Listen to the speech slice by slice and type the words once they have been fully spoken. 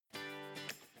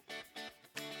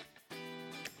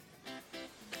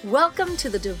Welcome to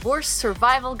the Divorce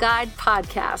Survival Guide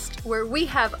podcast, where we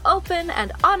have open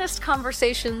and honest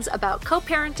conversations about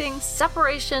co-parenting,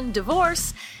 separation,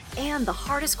 divorce, and the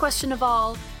hardest question of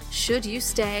all, should you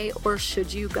stay or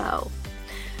should you go?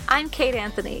 I'm Kate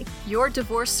Anthony, your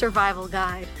divorce survival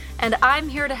guide, and I'm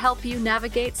here to help you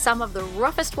navigate some of the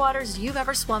roughest waters you've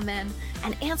ever swum in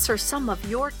and answer some of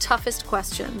your toughest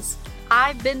questions.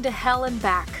 I've been to hell and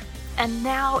back, and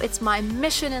now it's my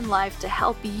mission in life to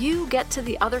help you get to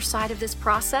the other side of this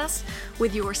process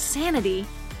with your sanity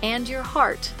and your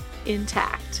heart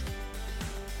intact.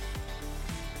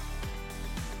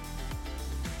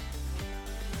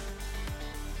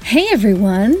 Hey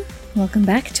everyone, welcome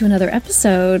back to another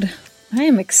episode. I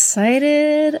am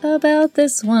excited about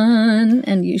this one,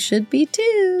 and you should be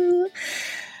too.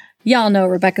 Y'all know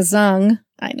Rebecca Zung.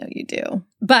 I know you do.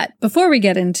 But before we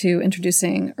get into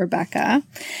introducing Rebecca,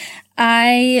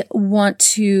 I want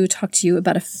to talk to you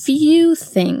about a few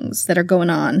things that are going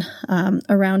on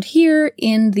around here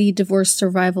in the Divorce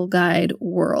Survival Guide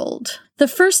world. The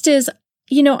first is,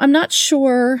 I'm not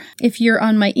sure if you're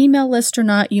on my email list or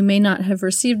not. You may not have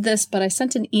received this, but I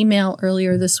sent an email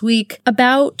earlier this week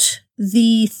about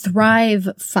the Thrive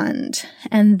Fund.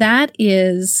 And that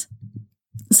is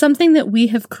something that we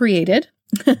have created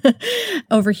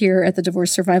over here at the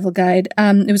Divorce Survival Guide.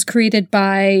 It was created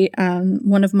by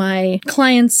one of my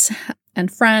clients and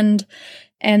friend,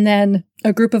 and then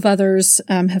a group of others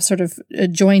have sort of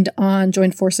joined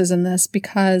forces in this,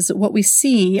 because what we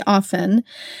see often,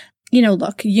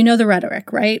 look, the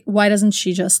rhetoric, right? Why doesn't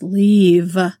she just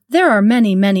leave? There are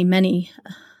many, many, many,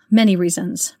 many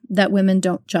reasons that women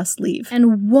don't just leave.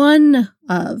 And one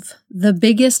of the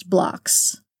biggest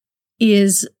blocks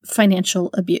is financial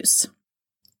abuse.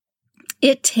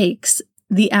 It takes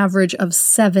the average of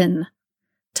 7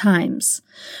 times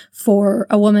for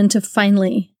a woman to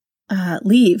finally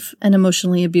leave an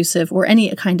emotionally abusive or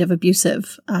any kind of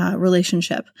abusive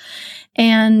relationship.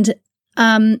 And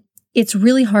it's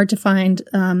really hard to find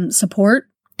support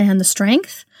and the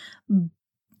strength,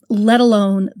 let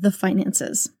alone the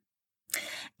finances.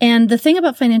 And the thing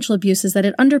about financial abuse is that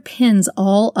it underpins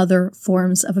all other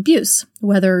forms of abuse,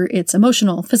 whether it's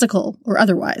emotional, physical, or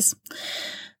otherwise.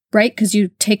 Right? Because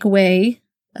you take away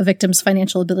a victim's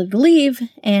financial ability to leave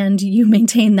and you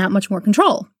maintain that much more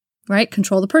control, right?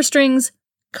 Control the purse strings,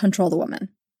 control the woman.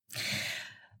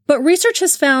 But research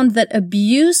has found that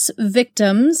abuse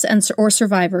victims or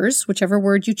survivors, whichever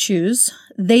word you choose,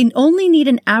 they only need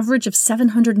an average of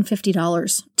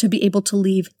 $750 to be able to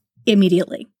leave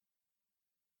immediately.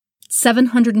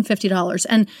 $750.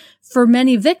 And for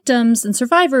many victims and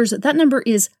survivors, that number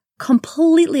is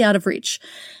completely out of reach.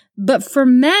 But for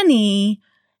many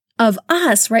of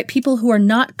us, right, people who are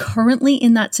not currently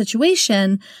in that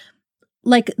situation,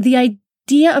 like the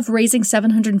idea of raising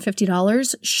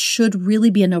 $750 should really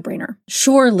be a no-brainer.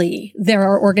 Surely there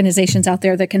are organizations out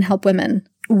there that can help women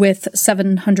with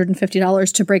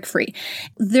 $750 to break free.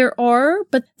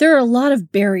 But there are a lot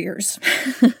of barriers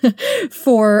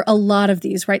for a lot of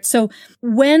these, right? So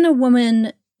when a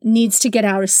woman needs to get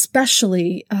out,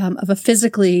 especially of a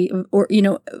physically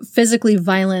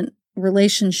violent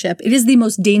relationship, it is the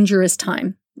most dangerous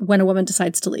time when a woman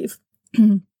decides to leave.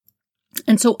 And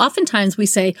so oftentimes we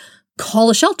say,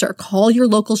 call a shelter, call your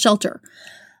local shelter.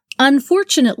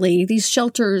 Unfortunately, these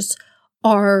shelters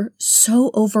are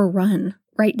so overrun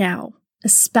right now,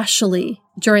 especially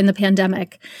during the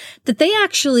pandemic, that they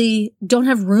actually don't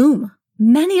have room.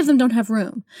 Many of them don't have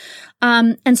room.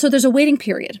 And so there's a waiting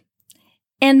period.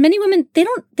 And many women, they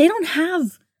don't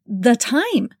have the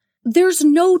time. There's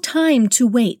no time to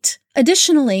wait.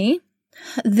 Additionally,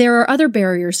 there are other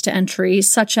barriers to entry,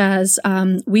 such as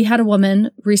we had a woman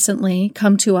recently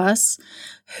come to us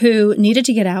who needed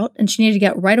to get out, and she needed to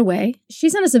get right away. She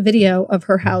sent us a video of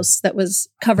her house that was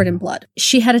covered in blood.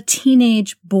 She had a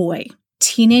teenage boy.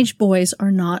 Teenage boys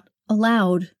are not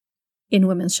allowed in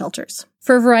women's shelters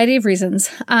for a variety of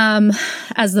reasons.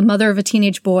 As the mother of a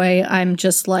teenage boy, I'm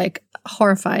just like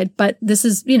horrified, but this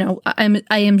is,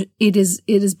 it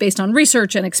is based on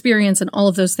research and experience and all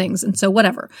of those things. And so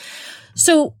whatever.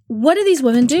 So what do these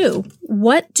women do?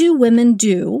 What do women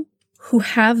do who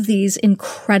have these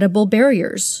incredible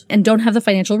barriers and don't have the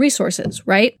financial resources,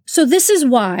 right? So this is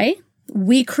why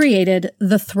we created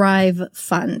the Thrive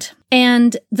Fund.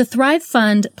 And the Thrive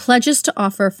Fund pledges to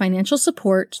offer financial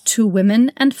support to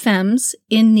women and femmes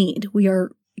in need. We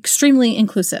are extremely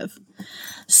inclusive.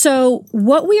 So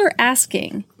what we are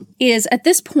asking is, at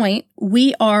this point,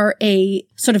 we are a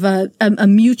sort of a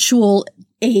mutual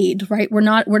aid, right? We're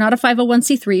not a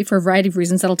 501c3 for a variety of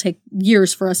reasons that'll take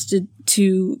years for us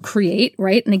to create,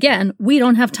 right? And again, we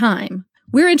don't have time.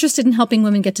 We're interested in helping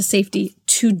women get to safety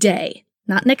today,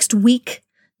 not next week,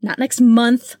 not next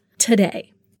month,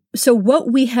 today. So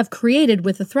what we have created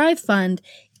with the Thrive Fund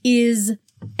is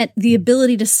the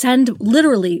ability to send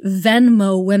literally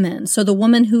Venmo women. So the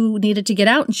woman who needed to get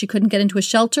out and she couldn't get into a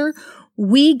shelter,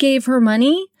 we gave her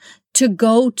money to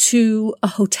go to a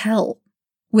hotel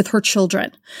with her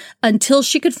children until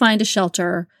she could find a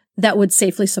shelter that would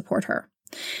safely support her.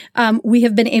 We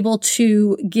have been able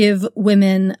to give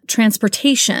women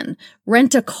transportation,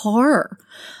 rent a car,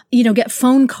 get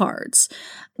phone cards.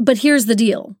 But here's the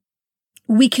deal.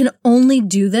 We can only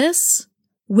do this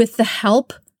with the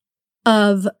help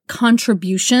of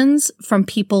contributions from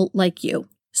people like you.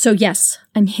 So yes,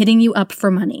 I'm hitting you up for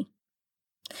money.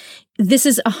 This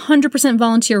is 100%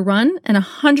 volunteer run, and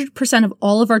 100% of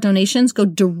all of our donations go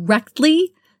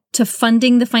directly to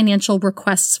funding the financial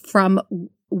requests from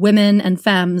women and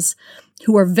femmes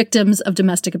who are victims of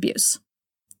domestic abuse.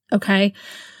 Okay?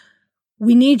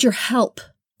 We need your help.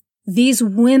 These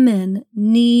women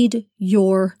need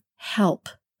your help.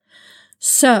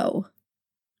 So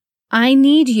I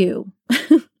need you,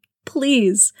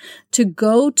 please, to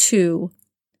go to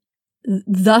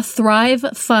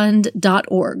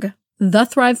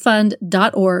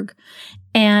thethrivefund.org,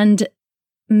 and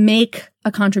make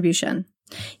a contribution.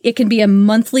 It can be a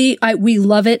monthly, we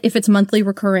love it if it's monthly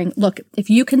recurring. Look, if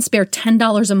you can spare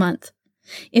 $10 a month,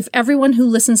 if everyone who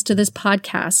listens to this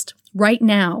podcast right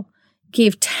now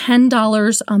gave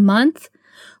 $10 a month,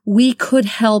 we could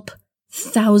help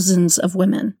thousands of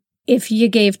women. If you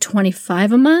gave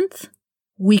 $25 a month,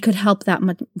 we could help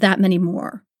that many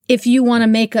more. If you want to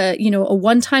make a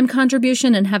one-time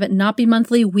contribution and have it not be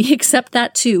monthly, we accept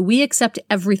that too. We accept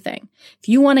everything. If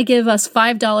you want to give us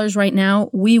 $5 right now,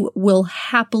 we will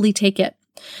happily take it,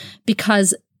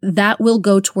 because that will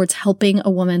go towards helping a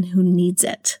woman who needs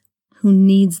it, who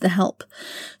needs the help.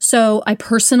 So I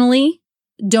personally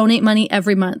donate money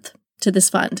every month to this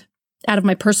fund out of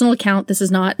my personal account. This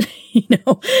is not,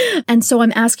 and so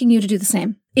I'm asking you to do the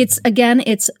same. It's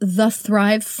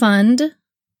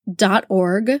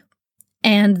thethrivefund.org,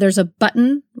 and there's a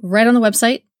button right on the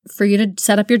website for you to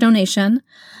set up your donation.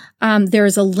 There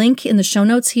is a link in the show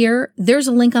notes here. There's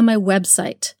a link on my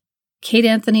website,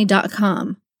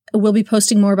 kateanthony.com. We'll be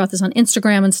posting more about this on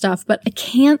Instagram and stuff, but I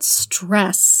can't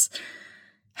stress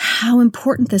how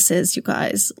important this is, you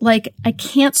guys. I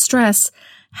can't stress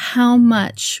how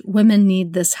much women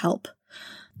need this help.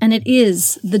 And it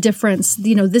is the difference.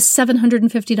 This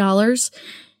 $750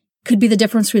 could be the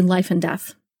difference between life and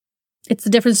death. It's the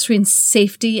difference between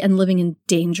safety and living in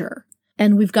danger.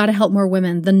 And we've got to help more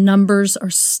women. The numbers are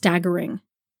staggering.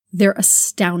 They're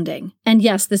astounding. And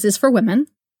yes, this is for women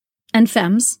and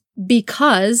femmes,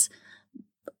 because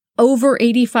over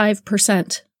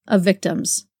 85% of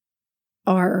victims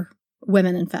are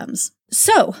women and femmes.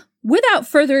 So, without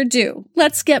further ado,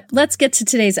 let's get to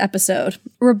today's episode.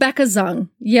 Rebecca Zung.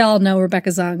 Y'all know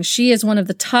Rebecca Zung. She is one of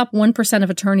the top 1% of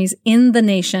attorneys in the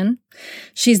nation.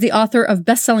 She's the author of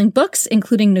best-selling books,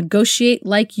 including Negotiate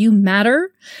Like You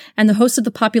Matter, and the host of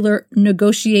the popular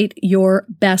Negotiate Your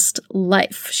Best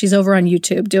Life. She's over on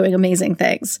YouTube doing amazing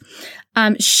things.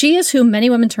 She is who many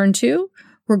women turn to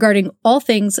regarding all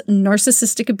things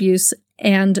narcissistic abuse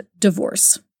and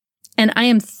divorce. And I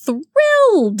am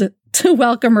thrilled to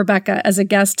welcome Rebecca as a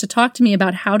guest to talk to me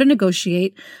about how to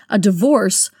negotiate a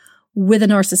divorce with a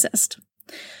narcissist.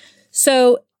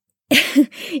 So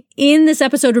in this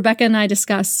episode, Rebecca and I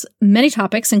discuss many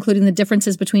topics, including the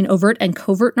differences between overt and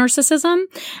covert narcissism,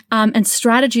 and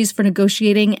strategies for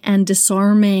negotiating and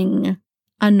disarming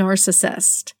a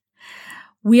narcissist.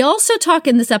 We also talk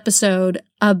in this episode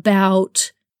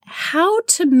about how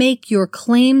to make your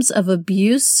claims of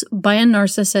abuse by a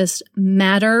narcissist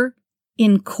matter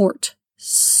in court.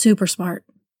 Super smart,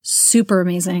 super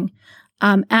amazing.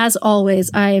 As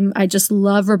always, I just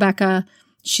love Rebecca.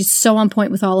 She's so on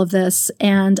point with all of this.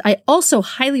 And I also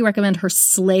highly recommend her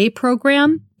Slay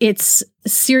program. It's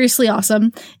seriously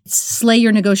awesome. It's Slay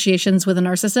Your Negotiations with a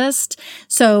Narcissist.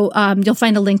 So you'll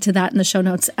find a link to that in the show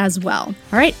notes as well.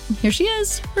 All right, here she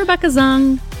is, Rebecca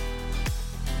Zung.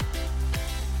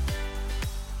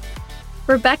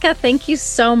 Rebecca, thank you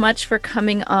so much for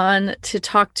coming on to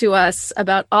talk to us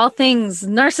about all things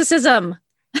narcissism.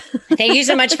 Thank you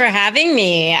so much for having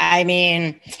me. I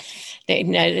mean,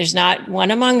 there's not one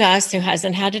among us who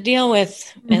hasn't had to deal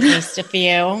with at least a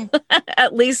few.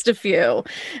 At least a few.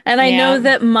 And I know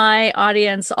that my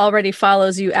audience already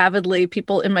follows you avidly.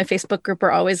 People in my Facebook group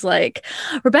are always like,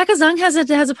 Rebecca Zung has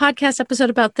a podcast episode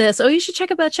about this. Oh, you should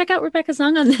check out Rebecca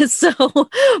Zung on this. So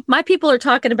my people are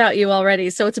talking about you already.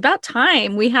 So it's about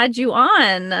time we had you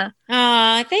on.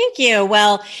 Thank you.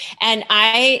 Well, and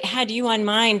I had you on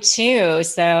mine too.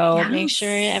 So make sure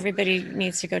everybody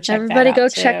needs to go check that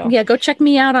out too. Go check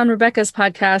me out on Rebecca's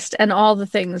podcast and all the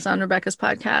things on Rebecca's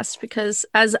podcast, because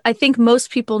as I think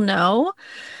most people know,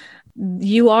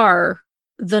 you are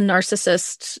the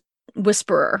narcissist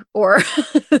whisperer, or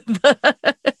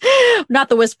not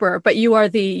the whisperer, but you are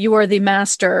the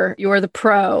master, you are the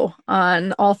pro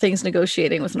on all things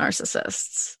negotiating with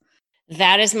narcissists.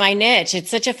 That is my niche. It's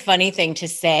such a funny thing to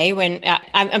say when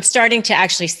I'm starting to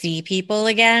actually see people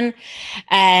again.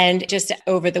 And just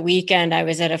over the weekend, I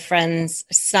was at a friend's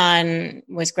son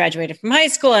was graduated from high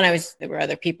school, and there were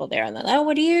other people there, and they're like, "Oh,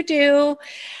 what do you do?"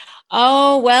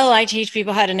 "Oh, well, I teach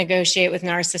people how to negotiate with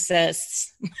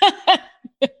narcissists."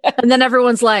 And then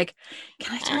everyone's like,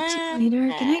 "Can I talk to you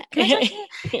later?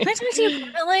 Can I talk to you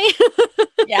privately?"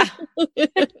 Yeah.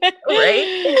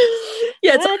 Right.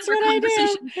 Yeah, it's That's what I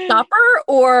do. Stopper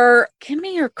or give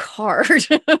me your card.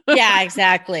 Yeah,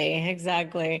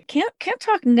 exactly. Can't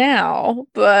talk now,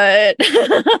 but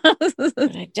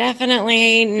But I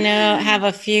definitely have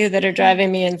a few that are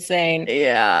driving me insane.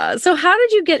 Yeah. So how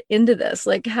did you get into this?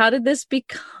 Like, how did this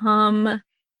become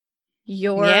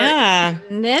your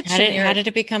niche? How did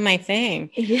it become my thing?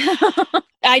 Yeah.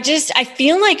 I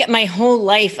feel like my whole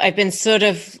life I've been sort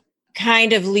of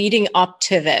kind of leading up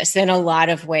to this in a lot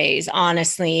of ways,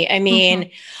 honestly. I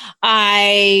mean,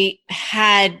 I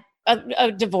had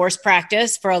a divorce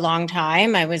practice for a long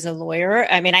time. I was a lawyer.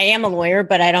 I mean, I am a lawyer,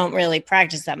 but I don't really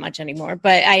practice that much anymore.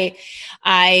 But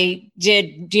I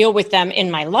did deal with them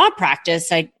in my law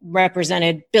practice. I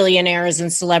represented billionaires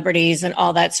and celebrities and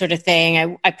all that sort of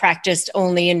thing. I practiced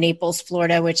only in Naples,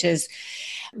 Florida, which is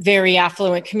very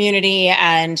affluent community.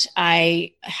 And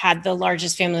I had the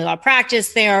largest family law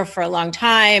practice there for a long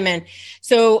time. And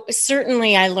so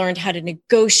certainly I learned how to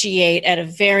negotiate at a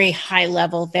very high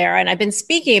level there. And I've been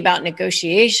speaking about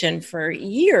negotiation for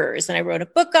years. And I wrote a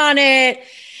book on it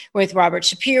with Robert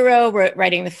Shapiro,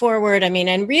 writing the foreword. I mean,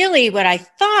 and really what I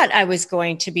thought I was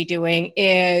going to be doing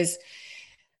is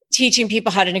teaching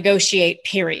people how to negotiate,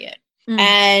 period.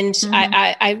 And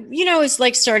I was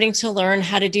like starting to learn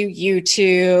how to do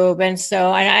YouTube. And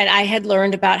so I had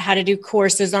learned about how to do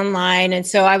courses online. And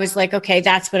so I was like, okay,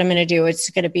 that's what I'm going to do. It's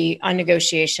going to be on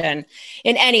negotiation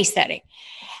in any setting.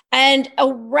 And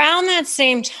around that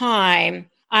same time,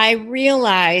 I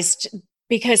realized,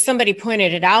 because somebody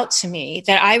pointed it out to me,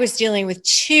 that I was dealing with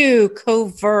two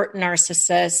covert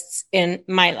narcissists in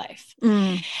my life.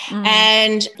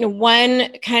 And one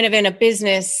kind of in a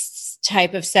business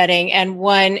type of setting, and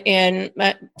one in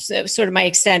sort of my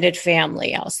extended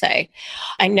family, I'll say.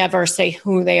 I never say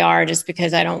who they are just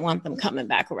because I don't want them coming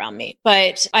back around me.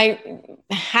 But I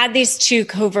had these two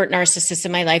covert narcissists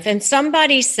in my life, and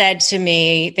somebody said to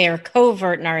me, they're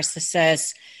covert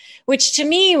narcissists, which to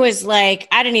me was like,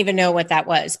 I didn't even know what that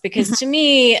was, because to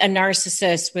me, a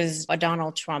narcissist was a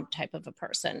Donald Trump type of a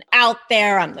person out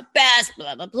there. I'm the best,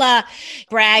 blah, blah, blah,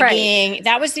 bragging. Right.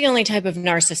 That was the only type of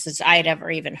narcissist I had ever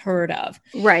even heard of.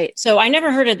 Right. So I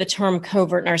never heard of the term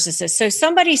covert narcissist. So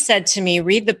somebody said to me,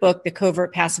 read the book, The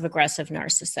Covert Passive Aggressive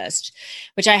Narcissist,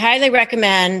 which I highly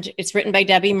recommend. It's written by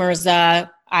Debbie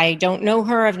Mirza. I don't know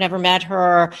her. I've never met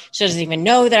her. She doesn't even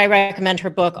know that I recommend her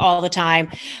book all the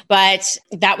time. But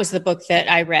that was the book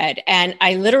that I read. And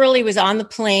I literally was on the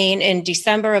plane in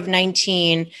December of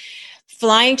 19,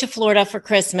 flying to Florida for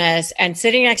Christmas and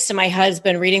sitting next to my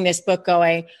husband reading this book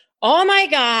going, oh my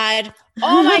God,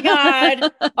 oh my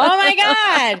God, oh my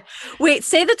God. Wait,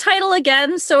 say the title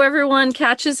again so everyone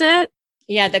catches it.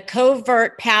 Yeah, The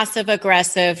Covert Passive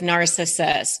Aggressive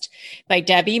Narcissist by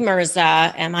Debbie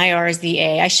Mirza,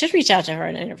 Mirza. I should reach out to her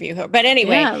and interview her. But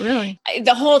anyway, yeah, really.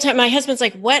 The whole time my husband's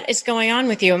like, what is going on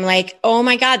with you? I'm like, oh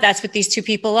my God, that's what these two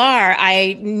people are.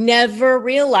 I never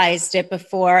realized it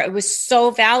before. It was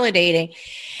so validating.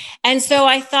 And so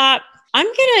I thought, I'm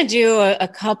going to do a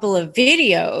couple of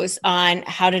videos on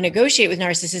how to negotiate with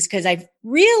narcissists, because I've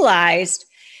realized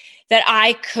that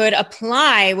I could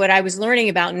apply what I was learning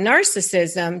about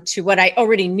narcissism to what I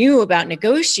already knew about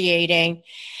negotiating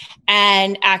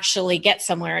and actually get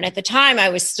somewhere. And at the time, I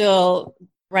was still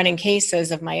running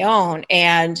cases of my own.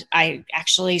 And I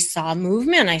actually saw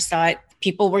movement. I saw it.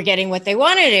 People were getting what they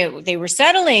wanted. They were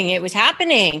settling. It was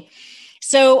happening.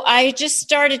 So I just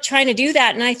started trying to do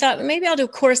that. And I thought, maybe I'll do a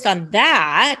course on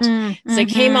that. So I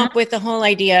came up with the whole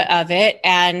idea of it.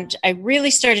 And I really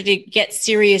started to get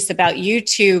serious about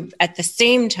YouTube at the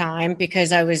same time,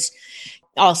 because I was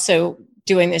also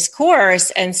doing this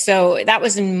course. And so that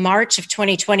was in March of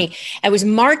 2020. It was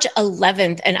March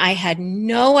 11th. And I had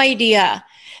no idea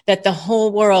that the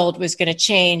whole world was going to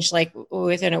change like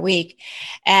within a week.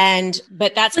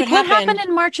 But that's like what happened. What happened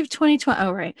in March of 2020?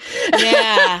 Oh, right.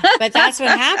 Yeah, but that's what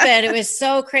happened. It was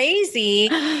so crazy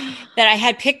that I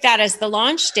had picked that as the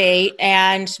launch date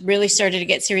and really started to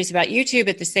get serious about YouTube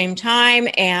at the same time.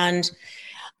 And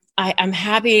I'm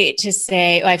happy to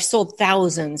say I've sold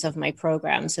thousands of my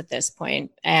programs at this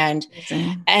point. And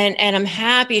I'm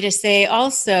happy to say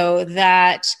also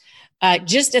that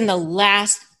just in the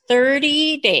last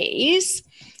 30 days,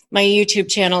 my YouTube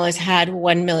channel has had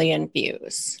 1 million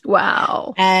views.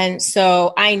 Wow. And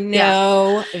so I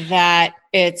know that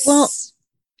it's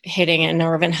hitting a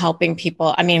nerve and helping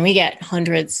people. I mean, we get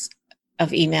hundreds of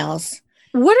emails.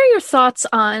 What are your thoughts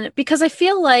on, because I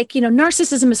feel like,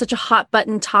 narcissism is such a hot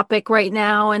button topic right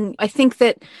now. And I think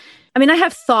that, I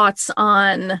have thoughts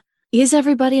on, is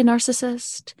everybody a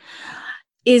narcissist?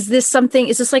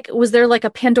 Was there like a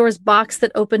Pandora's box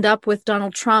that opened up with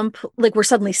Donald Trump? Like we're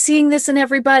suddenly seeing this in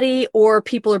everybody, or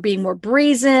people are being more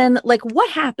brazen? Like what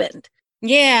happened?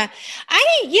 Yeah.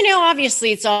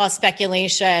 Obviously it's all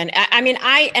speculation.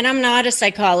 I'm not a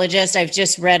psychologist. I've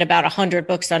just read about 100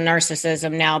 books on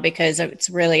narcissism now because it's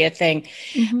really a thing.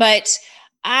 Mm-hmm. But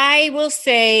I will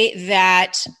say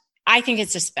that I think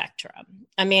it's a spectrum.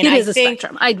 It is a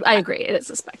spectrum. I agree. It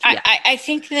is a spectrum. Yeah. I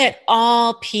think that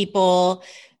all people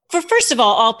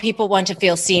want to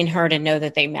feel seen, heard, and know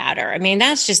that they matter.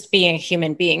 That's just being a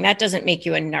human being. That doesn't make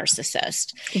you a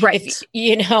narcissist. Right. It's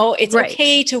right.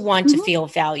 Okay to want to feel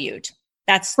valued.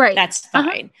 That's right. That's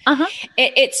fine. Uh-huh.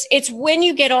 It's when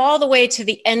you get all the way to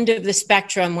the end of the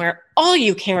spectrum where all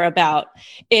you care about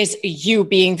is you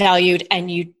being valued and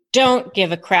you don't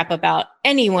give a crap about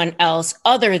anyone else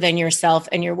other than yourself,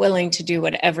 and you're willing to do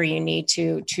whatever you need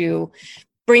to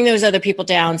bring those other people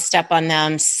down, step on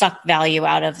them, suck value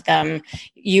out of them,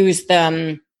 use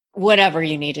them, whatever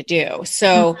you need to do.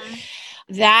 So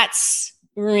that's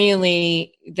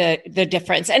really the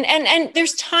difference. And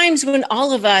there's times when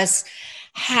all of us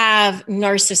have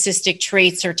narcissistic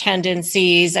traits or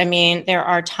tendencies. There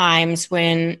are times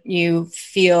when you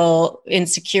feel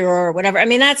insecure or whatever.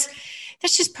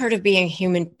 That's just part of being a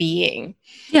human being.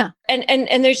 Yeah. And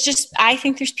I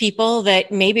think there's people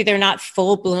that maybe they're not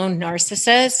full-blown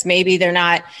narcissists. Maybe they're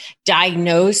not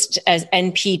diagnosed as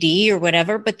NPD or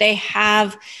whatever, but they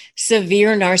have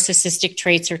severe narcissistic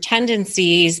traits or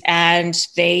tendencies, and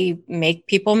they make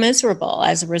people miserable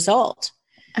as a result.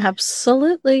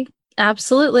 Absolutely.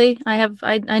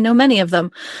 I know many of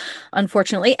them,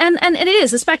 unfortunately. And it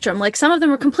is a spectrum. Like some of them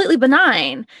are completely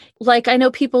benign. Like I know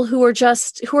people who are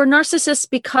narcissists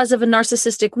because of a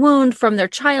narcissistic wound from their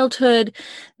childhood,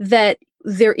 that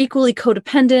they're equally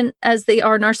codependent as they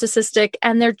are narcissistic.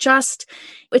 And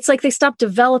it's like they stop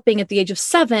developing at the age of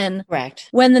 7. Correct.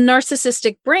 When the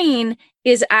narcissistic brain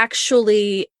is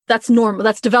actually, that's normal.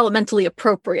 That's developmentally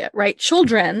appropriate, right?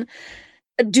 Children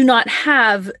do not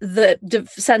have the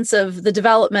sense of the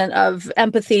development of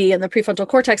empathy and the prefrontal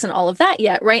cortex and all of that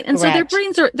yet, right? And Correct.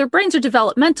 So their brains are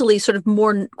developmentally sort of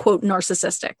more, quote,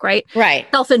 narcissistic, right? Right.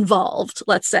 Self-involved,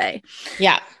 let's say.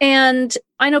 Yeah. And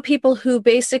I know people who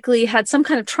basically had some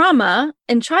kind of trauma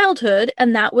in childhood,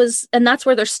 and that's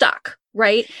where they're stuck,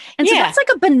 right? And so that's like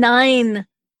a benign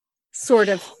sort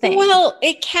of thing. Well,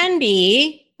 it can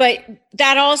be. But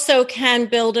that also can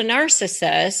build a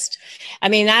narcissist.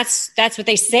 That's what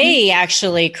they say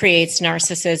actually creates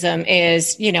narcissism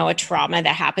is, a trauma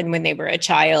that happened when they were a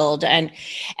child, or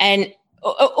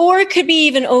it could be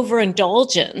even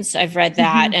overindulgence. I've read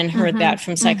that and heard that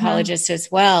from psychologists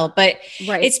as well. But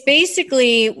it's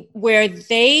basically where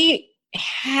they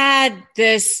had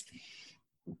this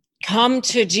come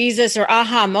to Jesus or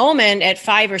aha moment at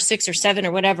 5 or 6 or 7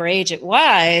 or whatever age it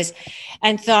was,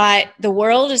 and thought the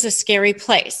world is a scary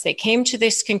place. They came to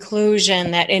this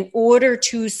conclusion that in order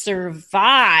to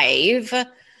survive,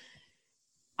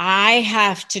 I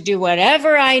have to do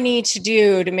whatever I need to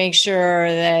do to make sure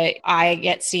that I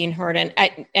get seen, heard,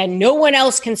 and no one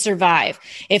else can survive.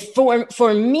 If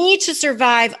for me to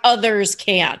survive, others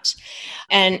can't.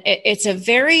 And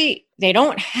they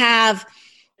don't have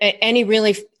any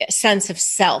really sense of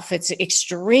self. It's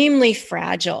extremely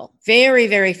fragile, very,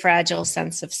 very fragile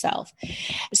sense of self.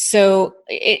 So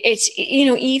it's,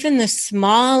 even the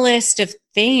smallest of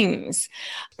things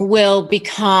will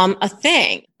become a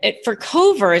thing. For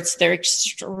coverts, they're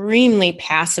extremely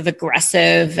passive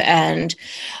aggressive, and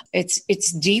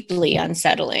it's deeply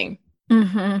unsettling.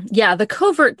 Mm-hmm. Yeah. The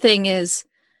covert thing is,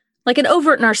 like an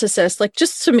overt narcissist, like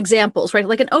just some examples, right?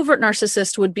 Like an overt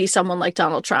narcissist would be someone like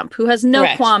Donald Trump, who has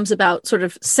no qualms about sort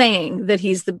of saying that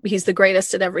he's the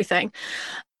greatest at everything.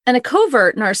 And a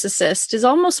covert narcissist is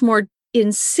almost more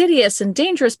insidious and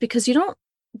dangerous because you don't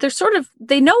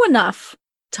they know enough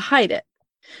to hide it.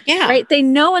 Yeah. Right. They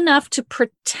know enough to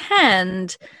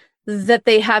pretend that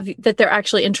they're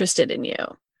actually interested in you.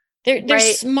 They're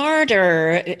right?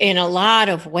 smarter in a lot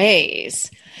of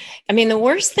ways. I mean, the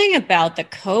worst thing about the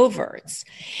coverts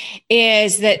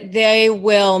is that they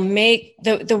will make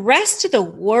the rest of the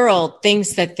world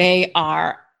thinks that they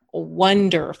are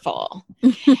wonderful.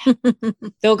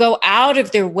 They'll go out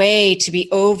of their way to be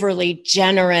overly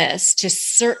generous to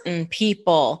certain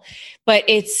people, but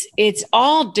it's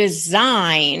all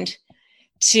designed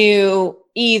to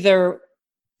either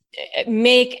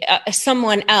make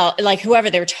someone else, like whoever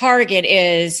their target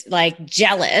is, like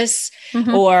jealous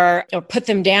or put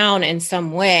them down in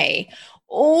some way,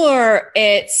 or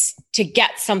it's to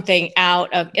get something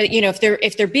out of,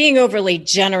 if they're being overly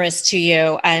generous to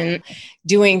you and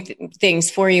doing things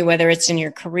for you, whether it's in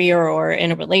your career or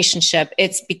in a relationship,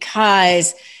 it's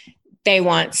because they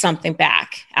want something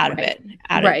back out of it,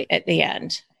 of at the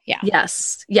end. Yeah.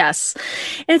 Yes.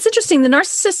 And it's interesting. The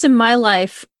narcissists in my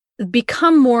life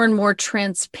become more and more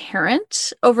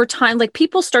transparent over time. Like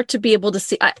people start to be able to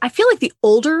see. I feel like the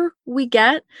older we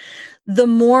get, the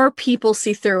more people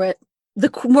see through it.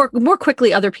 The more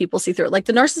quickly other people see through it. Like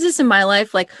the narcissists in my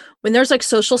life, like when there's like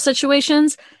social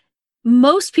situations,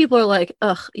 most people are like,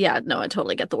 "Ugh, yeah, no, I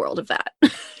totally get the world of that."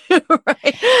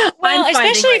 Right? Well,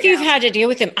 especially if you've had to deal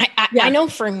with them. I know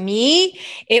for me,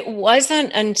 it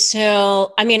wasn't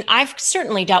until, I've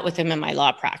certainly dealt with them in my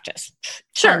law practice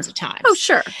tons of times. Oh,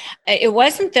 sure. It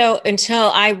wasn't though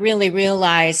until I really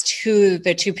realized who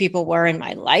the two people were in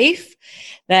my life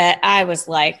that I was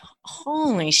like,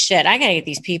 holy shit, I gotta get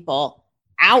these people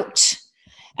out.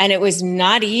 And it was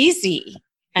not easy.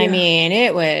 I mean,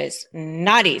 it was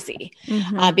not easy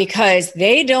because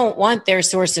they don't want their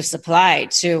source of supply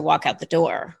to walk out the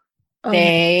door. Oh,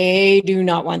 they do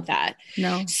not want that.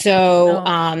 No. So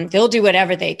they'll do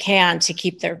whatever they can to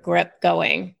keep their grip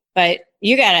going. But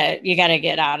you gotta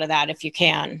get out of that if you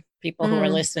can, people who are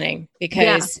listening,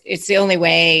 because it's the only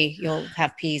way you'll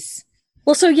have peace.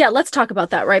 Well, so let's talk about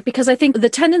that, right? Because I think the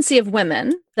tendency of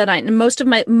women most of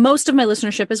my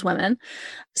listenership is women,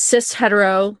 cis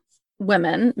hetero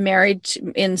women married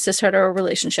in cis hetero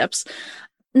relationships,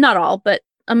 not all, but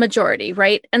a majority,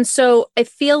 right? And so I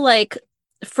feel like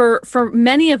for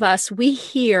many of us, we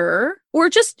hear, or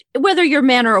just whether you're a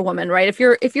man or a woman, right? If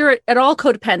you're at all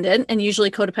codependent, and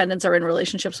usually codependents are in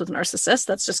relationships with narcissists,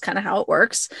 that's just kind of how it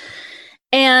works.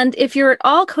 And if you're at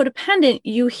all codependent,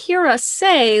 you hear us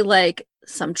say like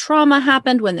some trauma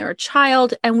happened when they're a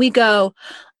child, and we go,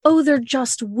 oh, they're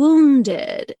just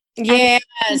wounded. Yes.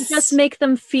 And just make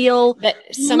them feel that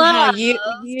somehow loved.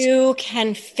 you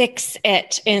can fix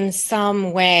it in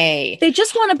some way. They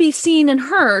just want to be seen and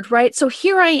heard, right? So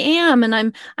here I am,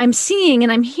 and I'm seeing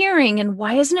and I'm hearing, and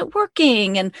why isn't it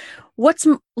working? And what's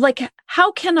like,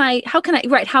 how can I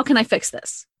fix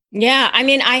this? Yeah.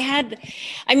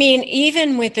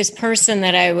 Even with this person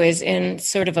that I was in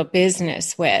sort of a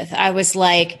business with, I was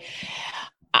like,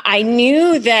 I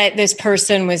knew that this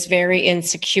person was very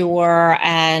insecure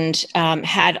and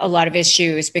had a lot of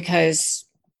issues because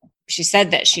she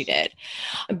said that she did.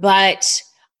 But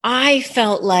I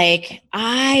felt like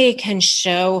I can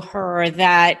show her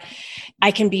that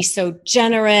I can be so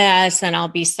generous and I'll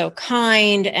be so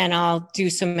kind and I'll do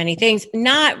so many things,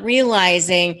 not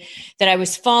realizing that I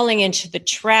was falling into the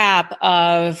trap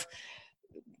of,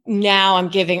 now I'm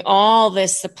giving all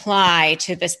this supply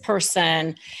to this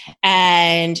person,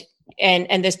 and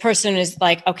this person is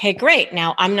like, okay, great.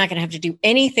 Now I'm not going to have to do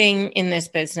anything in this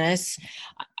business.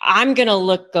 I'm going to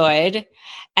look good.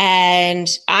 And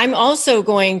I'm also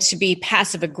going to be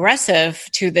passive aggressive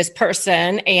to this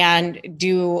person and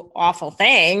do awful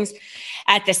things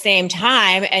at the same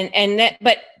time.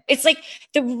 But it's like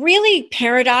the really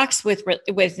paradox with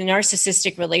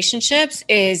narcissistic relationships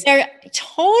is they're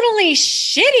totally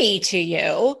shitty to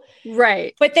you.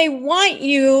 Right. But they want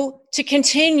you to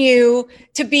continue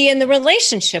to be in the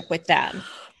relationship with them.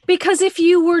 Because if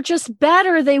you were just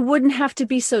better, they wouldn't have to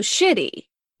be so shitty.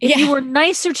 If you were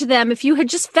nicer to them, if you had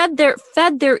just fed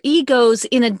their egos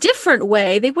in a different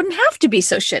way, they wouldn't have to be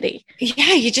so shitty.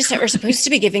 Yeah, you just are supposed to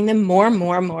be giving them more and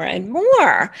more.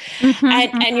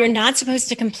 And you're not supposed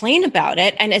to complain about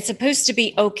it. And it's supposed to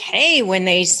be okay when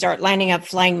they start lining up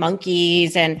flying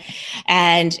monkeys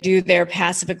and do their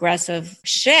passive aggressive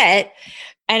shit.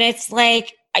 And it's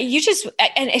like,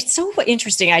 and it's so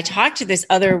interesting. I talked to this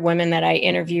other woman that I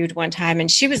interviewed one time,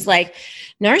 and she was like,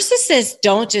 narcissists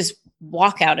don't just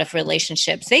walk out of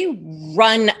relationships. They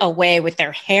run away with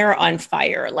their hair on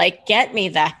fire. Like, get me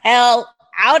the hell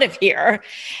out of here.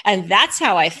 And that's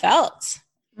how I felt.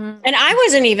 And I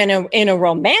wasn't even in a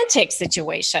romantic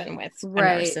situation with a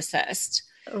narcissist.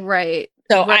 Right.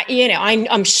 So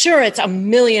I'm sure it's a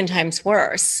million times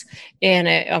worse in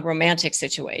a romantic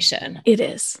situation. It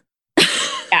is.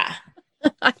 Yeah.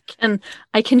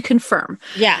 I can confirm.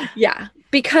 Yeah. Yeah.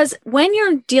 Because when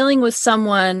you're dealing with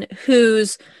someone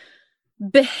whose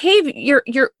behavior,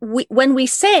 when we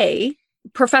say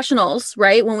professionals,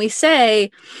 right? When we say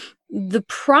the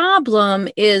problem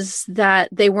is that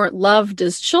they weren't loved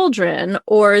as children,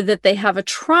 or that they have a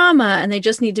trauma and they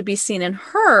just need to be seen and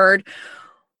heard.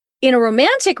 In a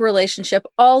romantic relationship,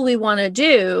 all we want to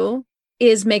do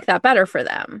is make that better for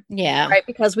them. Yeah. Right.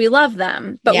 Because we love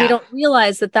them, but we don't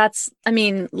realize that that's,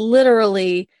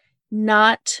 literally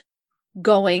not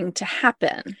going to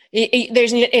happen.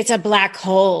 It's a black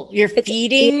hole. You're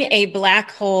feeding a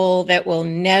black hole that will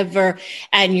never,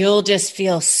 and you'll just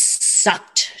feel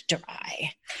sucked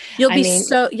dry. You'll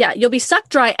be sucked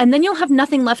dry, and then you'll have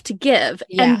nothing left to give.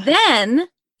 Yeah. And then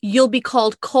you'll be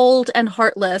called cold and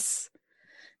heartless,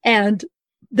 and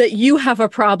that you have a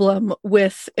problem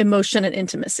with emotion and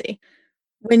intimacy.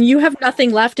 When you have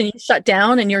nothing left and you shut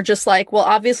down and you're just like, well,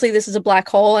 obviously this is a black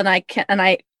hole and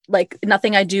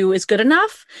nothing I do is good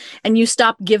enough, and you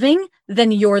stop giving,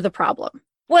 then you're the problem.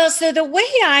 Well, so the way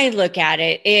I look at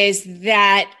it is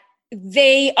that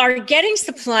they are getting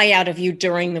supply out of you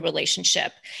during the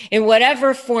relationship in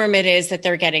whatever form it is that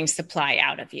they're getting supply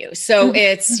out of you. So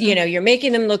it's, you're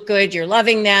making them look good. You're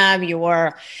loving them.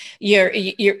 You're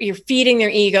feeding their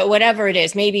ego, whatever it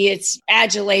is. Maybe it's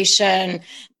adulation,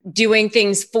 doing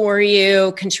things for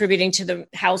you, contributing to the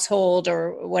household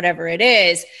or whatever it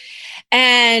is.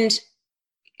 And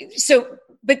so,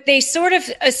 but they sort of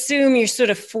assume you're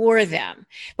sort of for them.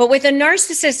 But with a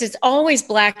narcissist, it's always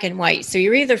black and white. So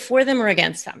you're either for them or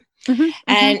against them.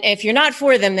 And if you're not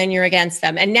for them, then you're against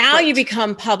them. And now you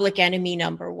become public enemy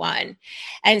number one.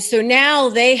 And so now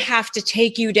they have to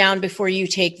take you down before you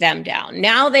take them down.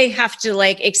 Now they have to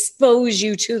expose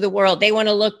you to the world. They want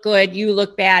to look good. You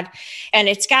look bad. And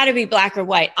it's got to be black or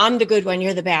white. I'm the good one.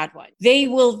 You're the bad one. They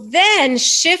will then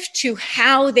shift to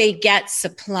how they get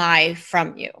supply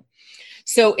from you.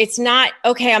 So it's not,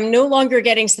 okay, I'm no longer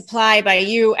getting supply by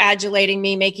you adulating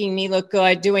me, making me look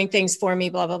good, doing things for me,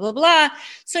 blah, blah, blah, blah.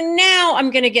 So now I'm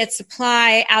going to get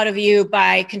supply out of you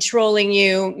by controlling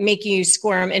you, making you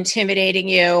squirm, intimidating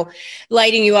you,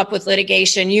 lighting you up with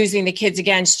litigation, using the kids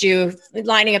against you,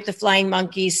 lining up the flying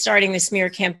monkeys, starting the smear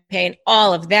campaign,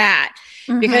 all of that,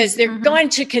 because they're going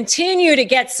to continue to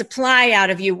get supply out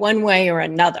of you one way or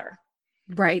another.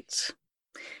 Right.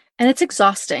 And it's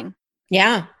exhausting.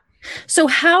 Yeah. So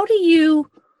how do you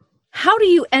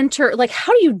enter,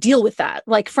 how do you deal with that?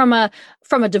 From a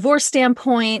divorce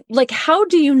standpoint, how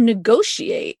do you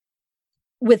negotiate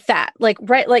with that? How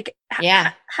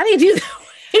do you do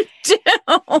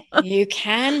that? You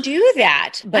can do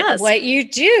that. But what you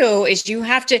do is you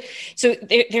have to, so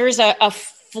there's a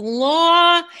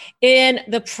flaw in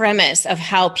the premise of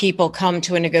how people come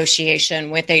to a negotiation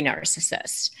with a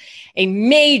narcissist, a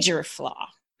major flaw.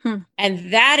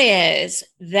 And that is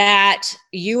that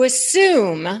you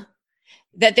assume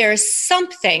that there is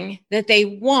something that they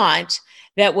want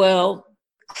that will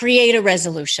create a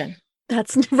resolution.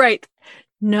 That's right.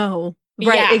 No.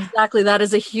 Right. Yeah. Exactly. That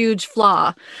is a huge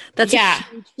flaw. That's a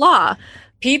huge flaw.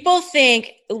 People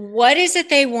think, what is it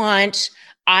they want?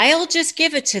 I'll just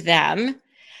give it to them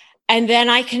and then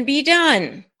I can be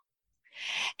done.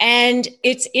 And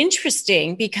it's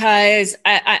interesting because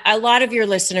a lot of your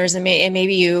listeners, and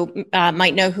maybe you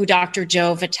might know who Dr.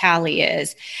 Joe Vitale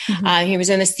is. He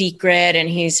was in The Secret, and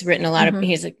he's written a lot of,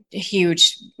 he's a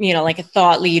huge, a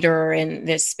thought leader in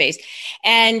this space.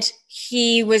 And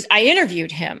I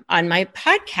interviewed him on my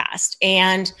podcast,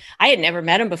 and I had never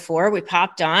met him before. We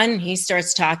popped on, he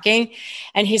starts talking,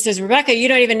 and he says, Rebecca, you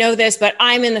don't even know this, but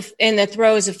I'm in the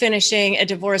throes of finishing a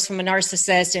divorce from a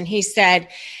narcissist. And he said,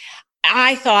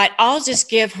 I thought, I'll just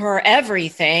give her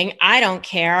everything. I don't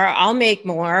care. I'll make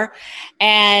more.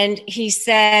 And he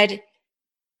said,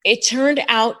 it turned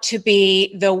out to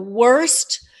be the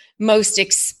worst, most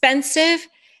expensive,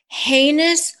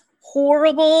 heinous,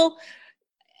 horrible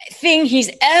thing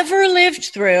he's ever lived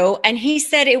through. And he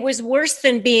said it was worse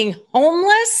than being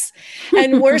homeless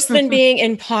and worse than being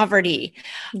in poverty.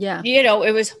 Yeah.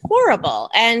 It was horrible.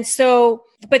 And so,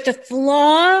 but the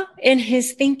flaw in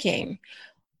his thinking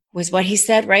was what he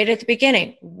said right at the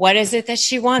beginning. What is it that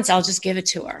she wants? I'll just give it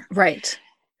to her. Right.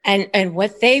 And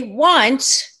what they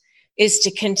want is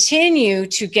to continue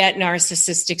to get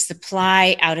narcissistic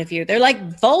supply out of you. They're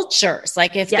like vultures.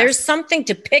 If there's something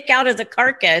to pick out of the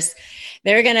carcass,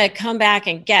 they're going to come back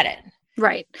and get it.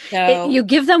 Right. So you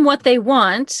give them what they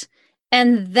want,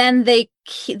 And then they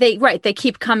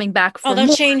keep coming back for they'll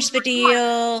more. change the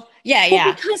deal. Yeah,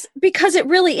 well, yeah. Because it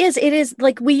really is. It is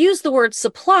like we use the word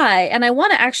supply, and I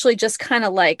want to actually just kind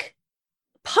of like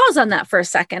pause on that for a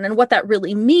second and what that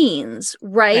really means,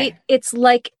 right? It's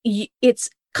like it's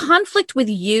conflict with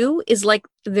you is like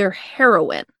their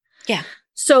heroin. Yeah.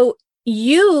 So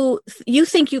you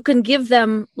think you can give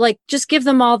them just give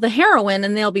them all the heroin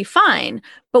and they'll be fine.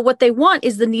 But what they want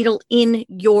is the needle in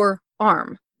your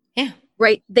arm. Yeah.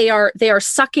 Right. They are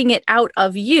sucking it out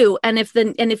of you. And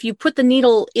if you put the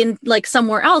needle in like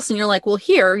somewhere else and you're like, well,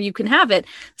 here, you can have it.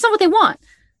 That's not what they want.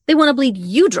 They want to bleed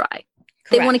you dry. Correct.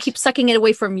 They want to keep sucking it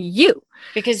away from you.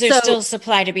 Because there's still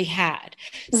supply to be had.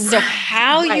 So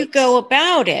how you go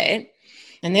about it,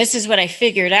 and this is what I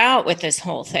figured out with this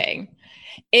whole thing,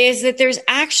 is that there's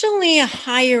actually a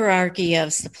hierarchy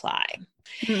of supply.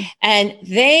 Mm-hmm. And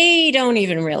they don't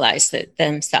even realize that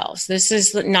themselves. This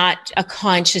is not a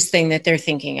conscious thing that they're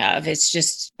thinking of. It's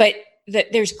just, but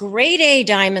there's grade A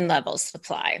diamond level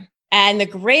supply. And the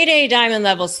grade A diamond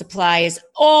level supply is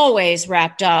always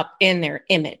wrapped up in their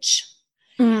image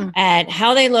and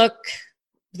how they look,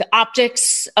 the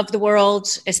optics of the world,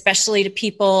 especially to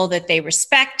people that they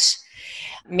respect.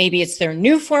 Maybe it's their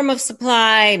new form of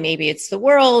supply. Maybe it's the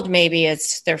world. Maybe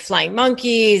it's their flying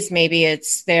monkeys. Maybe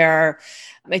it's their,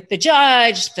 like the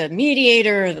judge, the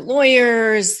mediator, the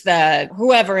lawyers, the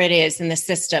whoever it is in the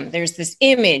system. There's this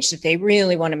image that they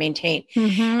really want to maintain.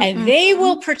 And they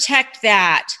will protect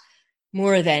that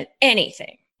more than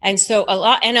anything. And so a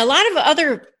lot of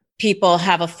other people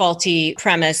have a faulty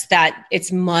premise that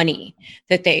it's money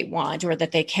that they want or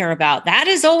that they care about. That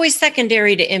is always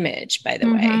secondary to image, by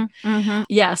the way.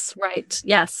 Yes, right.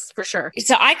 Yes, for sure.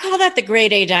 So I call that the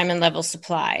grade A diamond level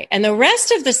supply. And the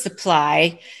rest of the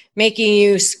supply, making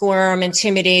you squirm,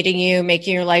 intimidating you,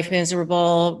 making your life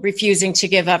miserable, refusing to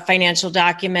give up financial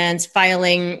documents,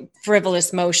 filing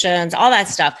frivolous motions, all that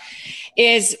stuff,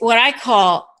 is what I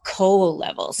call coal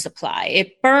level supply.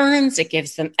 It burns, it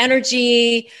gives them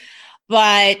energy,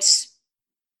 but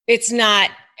it's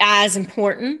not as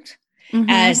important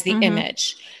as the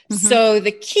image. So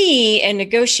the key in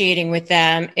negotiating with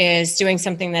them is doing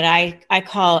something that I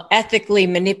call ethically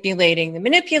manipulating the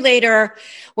manipulator,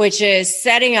 which is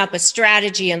setting up a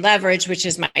strategy and leverage, which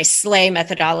is my SLAY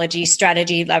methodology: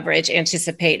 strategy, leverage,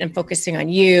 anticipate, and focusing on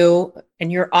you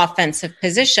and your offensive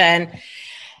position,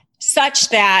 such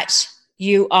that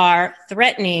you are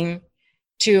threatening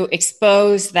to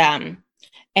expose them.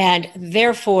 And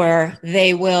therefore,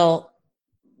 they will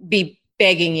be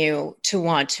begging you to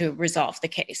want to resolve the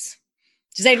case.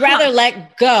 Because they'd rather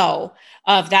let go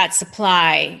of that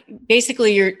supply.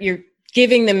 Basically, you're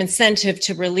giving them incentive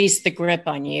to release the grip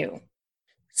on you.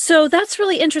 So that's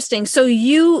really interesting. So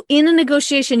you, in a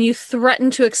negotiation, you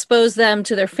threaten to expose them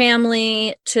to their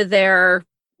family, to their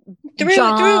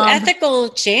job. Through ethical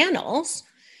channels.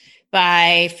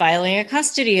 By filing a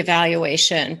custody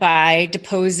evaluation, by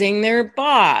deposing their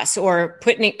boss, or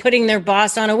putting their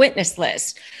boss on a witness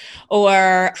list,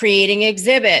 or creating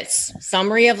exhibits,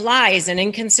 summary of lies and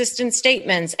inconsistent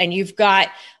statements. And you've got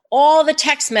all the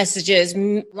text messages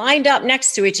lined up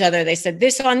next to each other. They said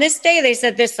this on this day. They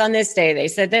said this on this day. They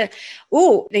said that.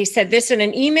 They said this in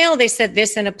an email. They said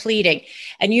this in a pleading.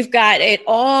 And you've got it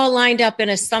all lined up in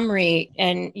a summary.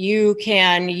 And you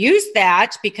can use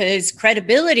that because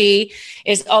credibility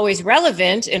is always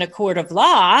relevant in a court of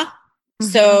law.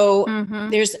 So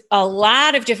there's a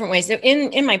lot of different ways. So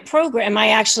in my program, I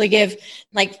actually give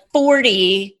like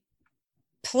 40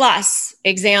 plus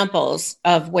examples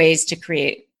of ways to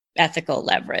create ethical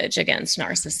leverage against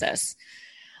narcissists.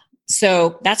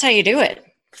 So that's how you do it.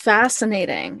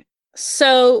 Fascinating.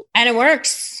 So, and it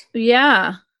works.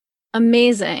 Yeah.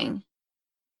 Amazing.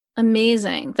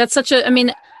 That's such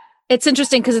it's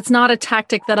interesting because it's not a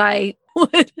tactic that I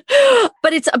would,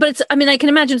 but it's, I mean, I can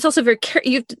imagine it's also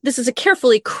this is a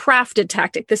carefully crafted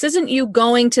tactic. This isn't you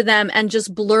going to them and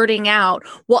just blurting out,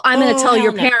 well, I'm going to tell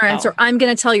your parents or I'm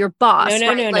going to tell your boss.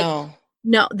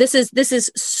 No, this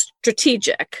is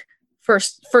strategic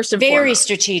first and foremost.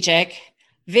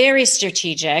 Very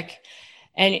strategic.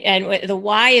 And the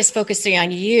why is focusing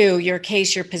on you, your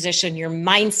case, your position, your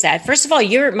mindset. First of all,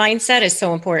 your mindset is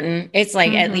so important. It's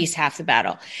like at least half the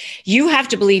battle. You have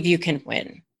to believe you can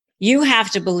win. You have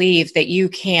to believe that you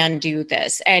can do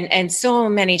this. And so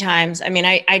many times, I mean,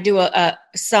 I do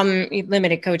some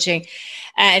limited coaching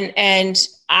and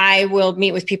I will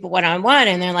meet with people one-on-one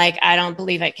and they're like, I don't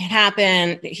believe it can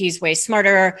happen. He's way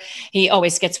smarter. He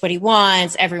always gets what he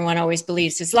wants. Everyone always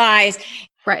believes his lies.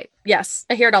 Right. Yes.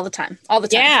 I hear it all the time.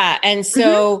 Yeah. And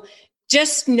so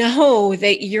just know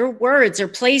that your words are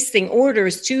placing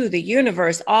orders to the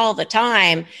universe all the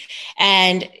time,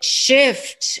 and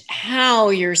shift how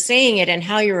you're saying it and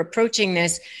how you're approaching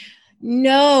this.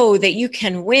 Know that you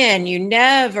can win. You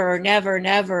never, never,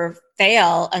 never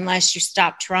fail unless you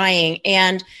stop trying.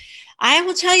 And I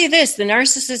will tell you this, the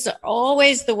narcissists are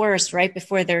always the worst right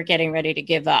before they're getting ready to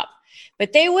give up,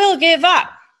 but they will give up.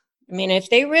 I mean, if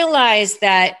they realize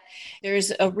that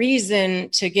there's a reason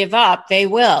to give up, they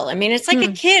will. I mean, it's like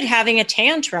a kid having a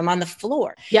tantrum on the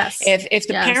floor. Yes. If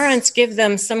the parents give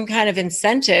them some kind of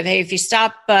incentive, hey, if you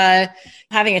stop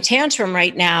having a tantrum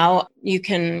right now, you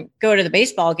can go to the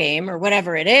baseball game or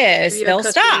whatever it is, they'll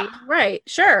stop. Right.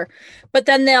 Sure. But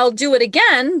then they'll do it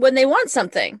again when they want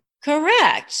something.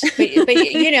 Correct. But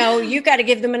you got to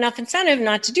give them enough incentive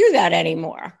not to do that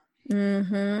anymore.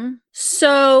 Mm-hmm.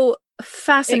 So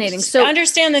fascinating. So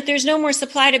understand that there's no more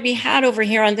supply to be had over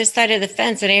here on this side of the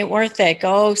fence. It ain't worth it.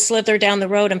 Go slither down the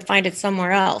road and find it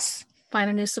somewhere else. Find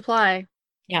a new supply.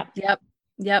 Yep.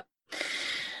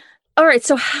 All right.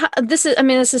 So this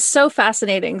is so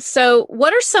fascinating. So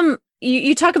what are some,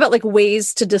 you talk about like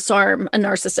ways to disarm a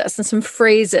narcissist and some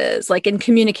phrases like in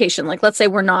communication, like let's say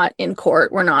we're not in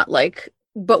court,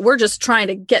 but we're just trying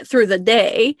to get through the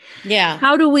day. Yeah.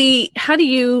 How do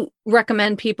you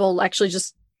recommend people actually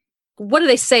just, what do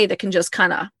they say that can just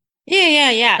kind of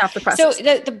stop the process? So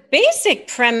the basic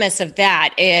premise of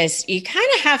that is you kind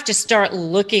of have to start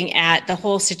looking at the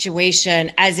whole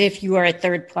situation as if you are a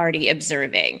third party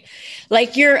observing,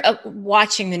 like you're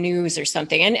watching the news or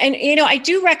something. And I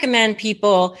do recommend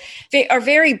people, they are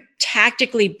very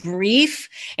tactically brief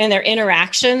in their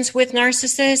interactions with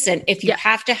narcissists. And if you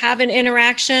have to have an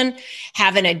interaction,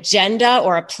 have an agenda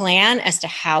or a plan as to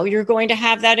how you're going to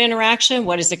have that interaction.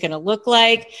 What is it going to look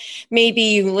like? Maybe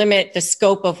you limit the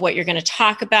scope of what you're going to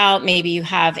talk about. Maybe you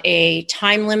have a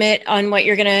time limit on what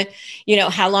you're going to,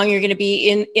 how long you're going to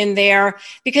be in there,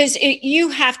 because you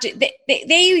have to,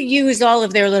 they use all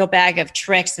of their little bag of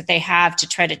tricks that they have to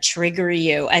try to trigger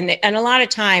you. And a lot of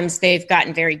times they've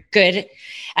gotten very good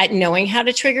at knowing how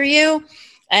to trigger you.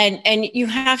 And you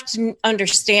have to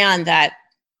understand that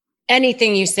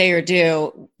anything you say or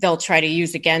do, they'll try to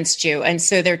use against you. And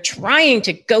so they're trying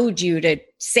to goad you to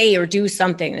say or do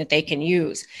something that they can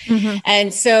use. Mm-hmm.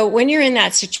 And so when you're in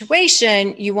that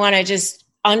situation, you want to just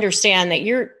understand that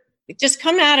you're just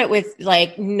come at it with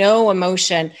like no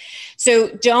emotion. So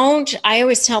I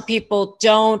always tell people,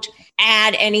 don't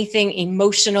add anything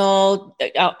emotional.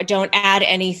 Don't add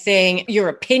anything. Your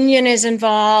opinion is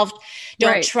involved.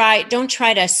 Don't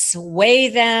try to sway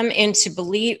them into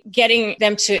getting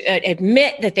them to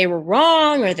admit that they were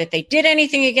wrong or that they did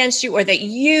anything against you or that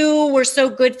you were so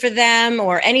good for them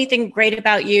or anything great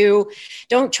about you.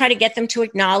 Don't try to get them to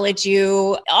acknowledge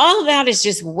you. All that is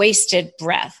just wasted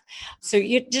breath. So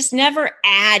you just never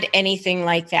add anything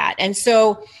like that. And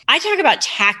so I talk about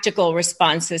tactical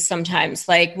responses sometimes,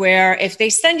 like where if they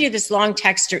send you this long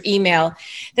text or email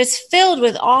that's filled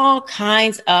with all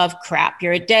kinds of crap,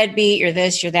 you're a deadbeat, you're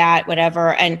this, you're that,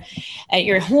 whatever, and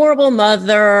you're a horrible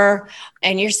mother,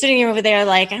 and you're sitting over there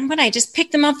like, I just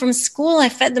picked them up from school. I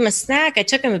fed them a snack. I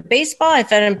took them to baseball. I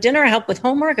fed them dinner. I helped with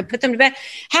homework. I put them to bed.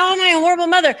 How am I a horrible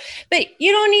mother? But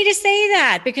you don't need to say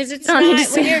that because it's not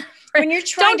when you're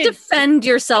trying to defend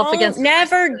yourself against,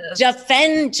 never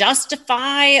defend,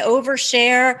 justify,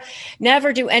 overshare,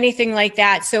 never do anything like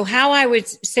that. So how I would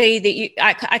say that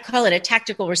I call it a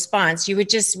tactical response. You would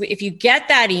just, if you get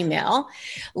that email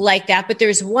like that, but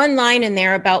there's one line in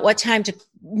there about what time to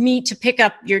meet to pick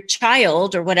up your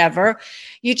child or whatever,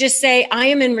 you just say, I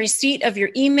am in receipt of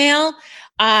your email.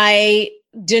 I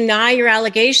deny your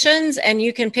allegations and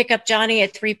you can pick up Johnny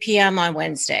at 3 p.m. on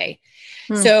Wednesday.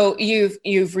 So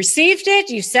you've received it.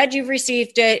 You said you've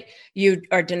received it. You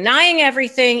are denying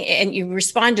everything and you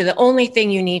respond to the only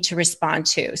thing you need to respond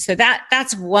to. So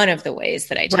that's one of the ways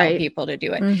that I tell people to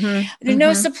do it. Mm-hmm. There's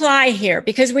no supply here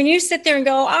because when you sit there and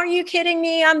go, are you kidding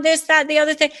me? I'm this, that, the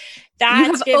other thing.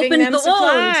 That's giving them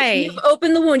supply. You've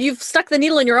opened the wound. You've stuck the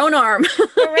needle in your own arm.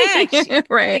 Correct.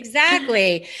 Right.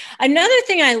 Exactly. Another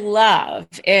thing I love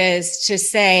is to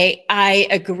say, I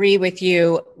agree with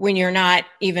you when you're not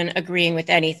even agreeing with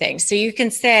anything. So you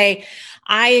can say,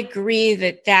 I agree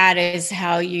that is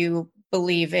how you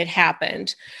believe it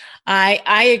happened.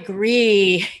 I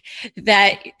agree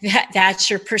that's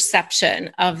your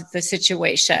perception of the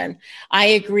situation. I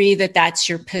agree that's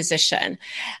your position.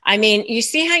 I mean, you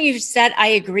see how you've said I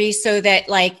agree so that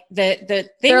like the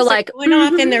things are going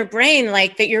off in their brain,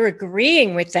 like that you're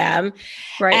agreeing with them,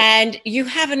 right? And you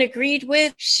haven't agreed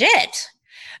with shit,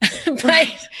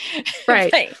 right?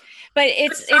 But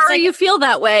it's sorry like you feel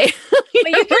that way.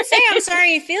 but you can say, I'm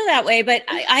sorry you feel that way. But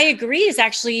I agree is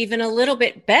actually even a little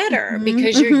bit better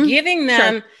because you're giving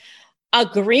them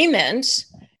agreement,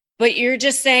 but you're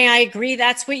just saying, I agree.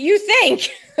 That's what you think.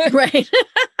 Right.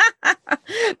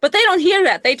 But they don't hear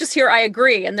that. They just hear, I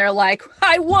agree. And they're like,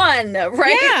 I won.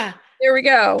 Right. Yeah. There we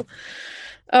go.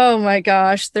 Oh my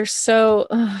gosh. They're so,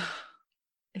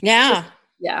 Yeah.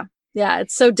 Yeah.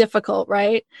 It's so difficult.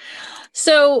 Right.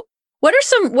 So what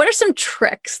are some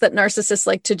tricks that narcissists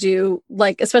like to do,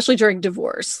 like, especially during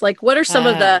divorce? Like, what are some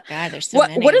of the, God, there's so what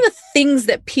many. are the things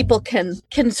that people can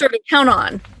sort of count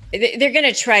on? They're going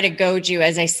to try to goad you,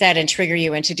 as I said, and trigger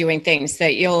you into doing things that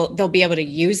they'll be able to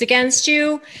use against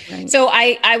you. Right. So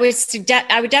I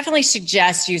would definitely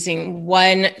suggest using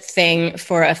one thing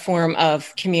for a form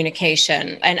of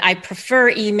communication, and I prefer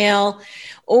email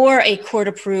or a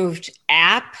court-approved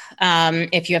app.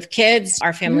 If you have kids,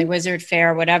 Our Family Wizard,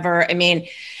 Fair, whatever. I mean,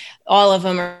 all of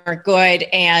them are good,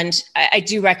 and I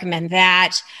do recommend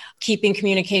that. Keeping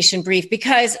communication brief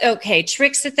because, okay,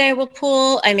 tricks that they will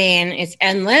pull, I mean, it's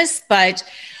endless, but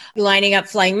lining up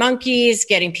flying monkeys,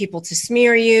 getting people to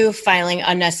smear you, filing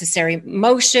unnecessary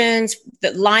motions,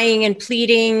 lying in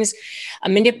pleadings,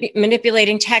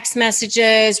 manipulating text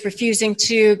messages, refusing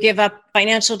to give up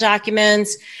financial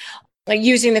documents, like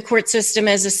using the court system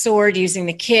as a sword, using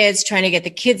the kids, trying to get the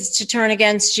kids to turn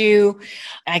against you.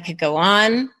 I could go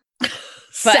on.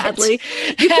 Sadly,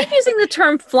 you keep using the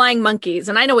term flying monkeys,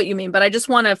 and I know what you mean, but I just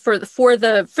want to, for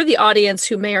the audience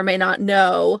who may or may not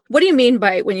know, what do you mean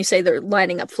by when you say they're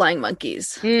lining up flying monkeys?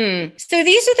 So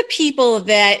these are the people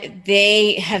that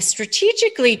they have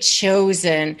strategically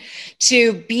chosen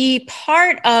to be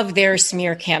part of their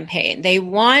smear campaign. They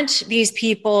want these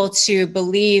people to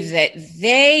believe that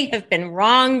they have been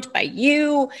wronged by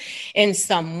you in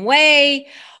some way,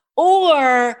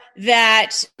 or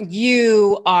that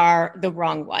you are the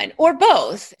wrong one, or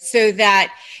both, so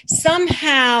that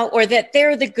somehow, or that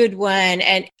they're the good one.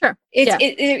 And they're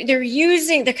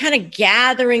kind of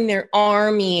gathering their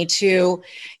army to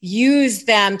use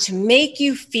them to make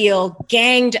you feel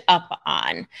ganged up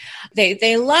on.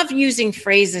 They love using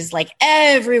phrases like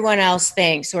everyone else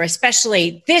thinks, or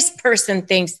especially this person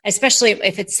thinks, especially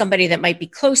if it's somebody that might be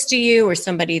close to you or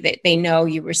somebody that they know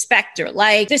you respect or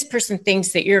like. This person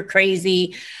thinks that you're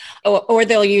crazy. Or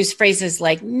they'll use phrases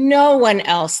like no one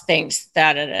else thinks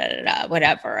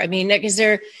whatever. I mean, because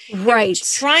they're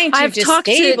trying to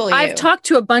destabilize you. I've talked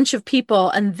to a bunch of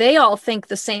people and they all think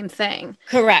the same thing.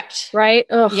 Correct. Right?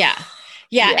 Ugh. Yeah.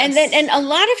 Yes. And a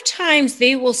lot of times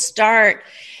they will start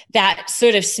that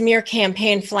sort of smear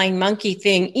campaign flying monkey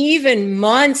thing even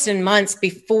months and months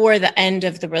before the end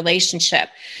of the relationship.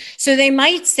 So they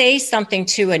might say something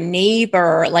to a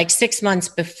neighbor like 6 months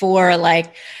before,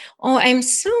 like, oh, I'm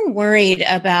so worried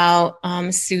about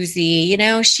Susie. You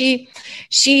know, she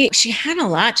had a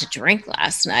lot to drink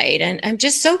last night, and I'm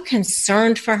just so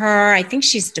concerned for her. I think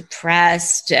she's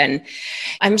depressed, and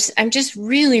I'm just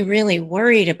really, really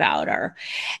worried about her.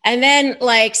 And then,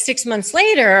 like 6 months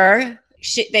later,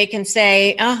 they can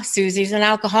say, "Oh, Susie's an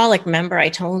alcoholic. Remember, I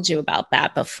told you about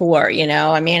that before." You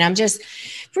know, I mean, I'm just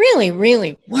really,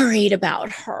 really worried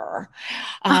about her.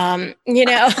 You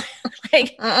know,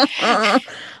 like.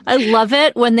 I love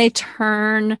it when they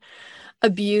turn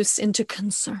abuse into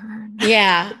concern.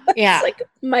 Yeah. It's like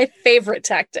my favorite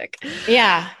tactic.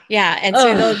 Yeah. And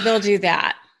so they'll do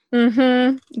that.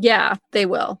 Mm-hmm. Yeah, they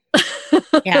will.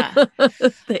 Yeah.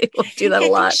 They will do that a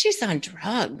lot. I think she's on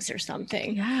drugs or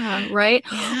something. Yeah, right.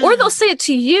 Yeah. Or they'll say it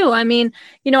to you. I mean,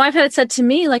 you know, I've had it said to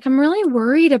me, like, I'm really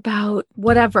worried about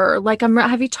whatever. Like,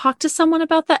 have you talked to someone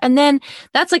about that? And then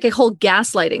that's like a whole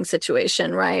gaslighting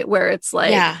situation, right? Where it's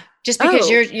like, yeah. Just because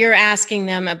you're asking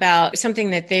them about something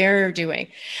that they're doing.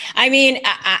 I mean,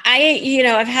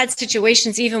 I've had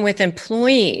situations even with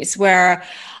employees where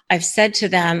I've said to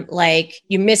them, like,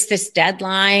 you missed this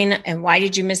deadline. And why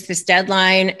did you miss this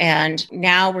deadline? And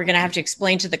now we're going to have to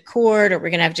explain to the court, or we're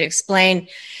going to have to explain.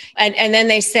 And then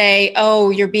they say,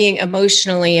 oh, you're being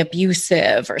emotionally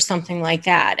abusive or something like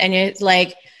that. And it's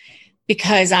like,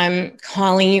 because I'm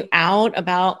calling you out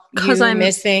about you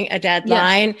missing a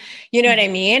deadline. Yeah. You know what I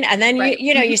mean? And then,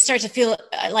 you start to feel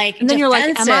like and then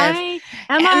defensive. You're like,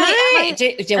 am I? Was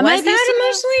that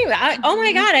emotionally? Oh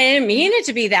my God, I didn't mean it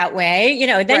to be that way. You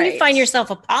know, then you find yourself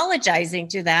apologizing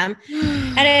to them.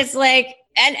 And it's like,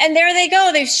 and there they go.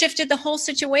 They've shifted the whole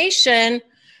situation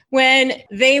when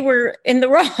they were in the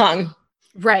wrong.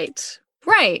 Right.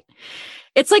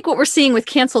 It's like what we're seeing with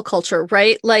cancel culture,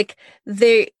 right? Like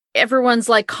everyone's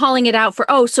like calling it out for,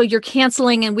 oh, so you're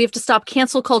canceling and we have to stop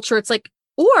cancel culture. It's like,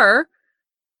 or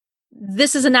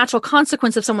this is a natural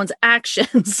consequence of someone's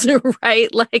actions,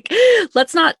 right? Like,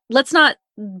 let's not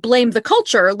blame the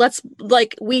culture. Let's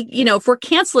if we're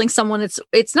canceling someone,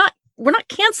 we're not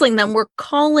canceling them. We're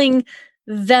calling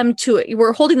them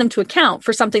we're holding them to account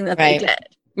for something that they did.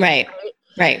 Right.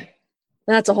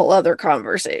 That's a whole other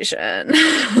conversation.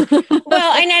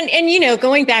 Well, and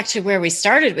going back to where we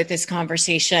started with this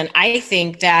conversation, I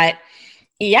think that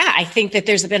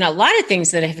there's been a lot of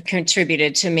things that have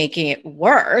contributed to making it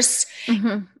worse.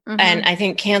 And I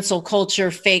think cancel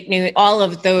culture, fake news, all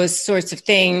of those sorts of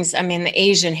things. I mean, the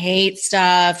Asian hate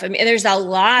stuff. I mean, there's a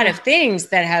lot of things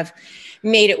that have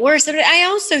made it worse. And I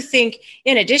also think,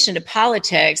 in addition to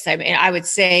politics, I mean, I would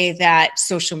say that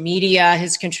social media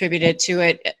has contributed to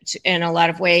it in a lot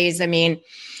of ways. I mean,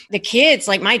 the kids,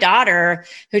 like my daughter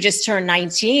who just turned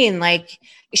 19, like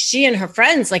she and her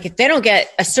friends, like if they don't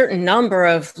get a certain number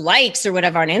of likes or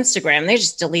whatever on Instagram, they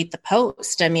just delete the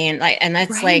post. I mean, and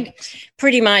that's like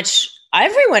pretty much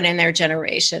everyone in their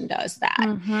generation does that.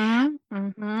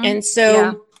 And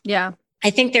so, yeah. I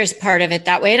think there's part of it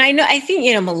that way. And I think,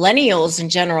 millennials in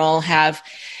general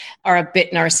are a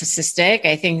bit narcissistic.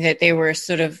 I think that they were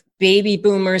sort of baby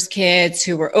boomers kids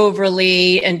who were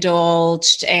overly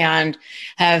indulged and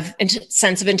have a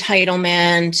sense of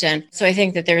entitlement. And so I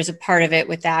think that there's a part of it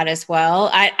with that as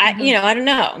well. I don't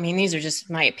know. I mean, these are just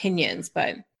my opinions,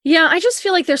 but. Yeah, I just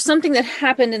feel like there's something that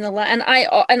happened in the and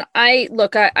I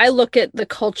look at the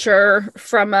culture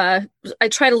I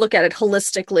try to look at it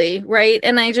holistically, right?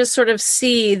 And I just sort of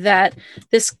see that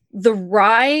the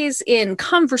rise in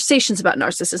conversations about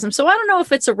narcissism. So I don't know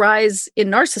if it's a rise in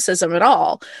narcissism at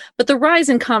all, but the rise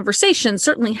in conversation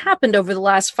certainly happened over the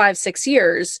last 5-6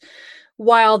 years.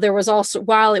 While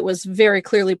it was very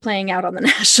clearly playing out on the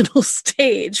national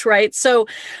stage, right? So,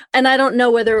 and I don't know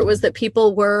whether it was that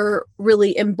people were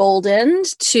really emboldened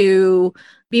to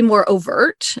be more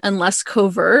overt and less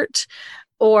covert,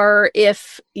 or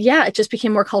if, it just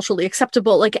became more culturally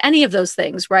acceptable, like any of those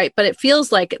things, right? But it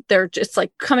feels like they're just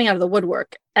like coming out of the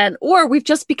woodwork, or we've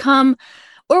just become,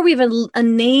 or we have a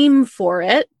name for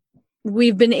it.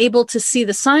 We've been able to see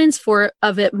the signs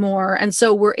of it more, and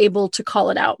so we're able to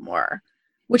call it out more,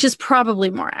 which is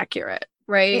probably more accurate,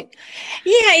 right?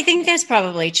 Yeah, I think that's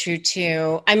probably true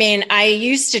too. I mean, I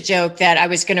used to joke that I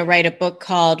was going to write a book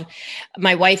called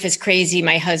 "My Wife is Crazy,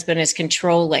 My Husband is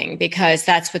Controlling," because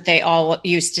that's what they all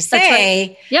used to say.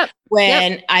 Right. Yep.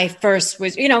 When I first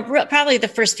was, probably the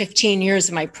first 15 years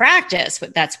of my practice,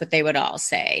 that's what they would all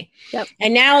say. Yep.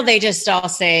 And now they just all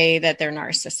say that they're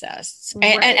narcissists.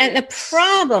 Right. And the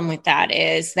problem with that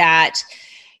is that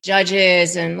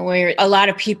judges and lawyers, a lot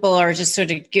of people are just sort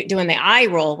of doing the eye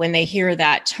roll when they hear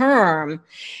that term.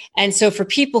 And so for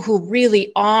people who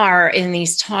really are in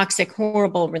these toxic,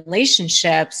 horrible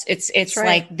relationships, it's right.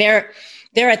 Like they're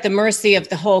at the mercy of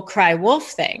the whole cry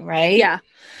wolf thing, right? Yeah.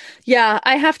 Yeah,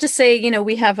 I have to say,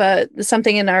 we have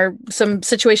some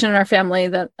situation in our family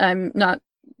that I'm not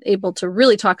able to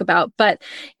really talk about, but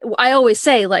I always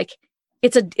say, like,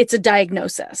 it's a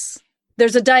diagnosis.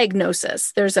 There's a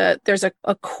diagnosis. There's a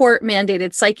court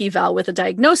mandated psych eval with a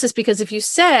diagnosis, because if you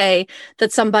say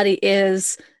that somebody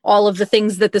is all of the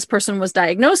things that this person was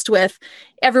diagnosed with,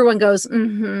 everyone goes,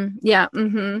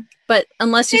 But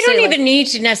unless you don't even need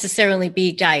to necessarily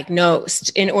be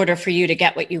diagnosed in order for you to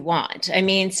get what you want. I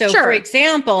mean, so sure. For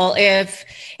example, just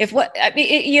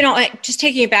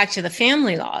taking it back to the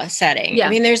family law setting, I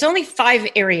mean, there's only 5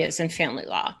 areas in family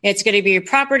law. It's going to be your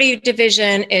property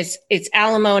division, it's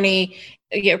alimony,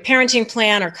 your parenting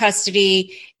plan or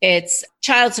custody, it's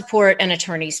child support and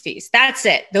attorney's fees. That's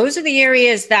it. Those are the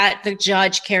areas that the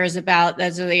judge cares about.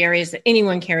 Those are the areas that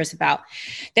anyone cares about.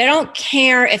 They don't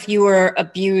care if you were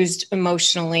abused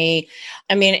emotionally.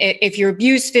 I mean, if you're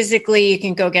abused physically, you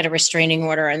can go get a restraining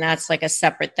order, and that's like a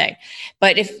separate thing.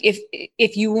 But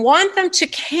if you want them to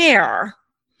care,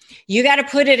 you got to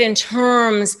put it in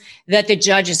terms that the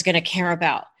judge is going to care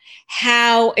about.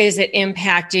 How is it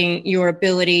impacting your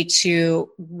ability to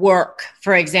work,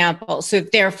 for example? So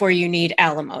therefore you need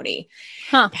alimony.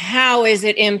 How is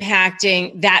it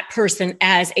impacting that person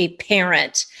as a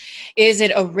parent? Is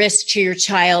it a risk to your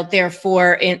child?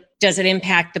 Therefore, does it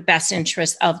impact the best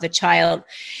interest of the child?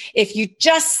 If you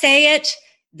just say it,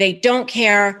 they don't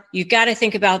care. You got to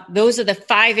think about, those are the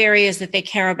 5 areas that they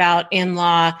care about in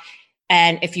law.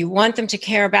 And if you want them to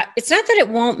care about, it's not that it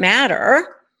won't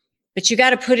matter, but you got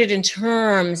to put it in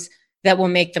terms that will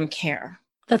make them care.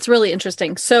 That's really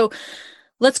interesting. So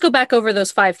let's go back over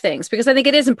those 5 things, because I think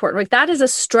it is important. Like, that is a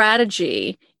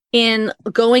strategy in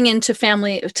going into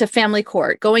family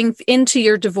court, going into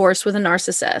your divorce with a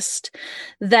narcissist,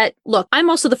 that, look, I'm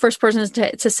also the first person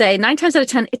to say 9 times out of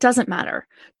 10, it doesn't matter.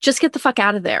 Just get the fuck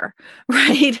out of there,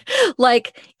 right?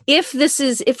 Like, if this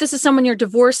is someone you're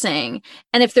divorcing,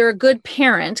 and if they're a good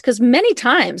parent, because many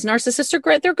times narcissists are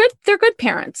great, they're good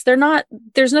parents.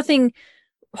 There's nothing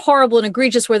horrible and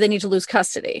egregious where they need to lose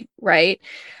custody, right?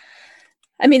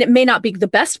 I mean, it may not be the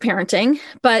best parenting,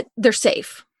 but they're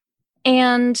safe.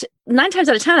 And 9 times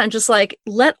out of 10, I'm just like,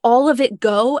 let all of it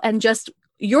go, and just,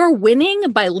 you're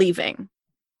winning by leaving,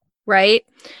 right?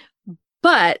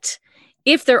 But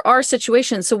if there are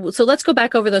situations, so let's go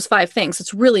back over those 5 things.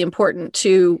 It's really important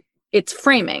it's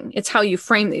framing. It's how you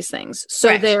frame these things. So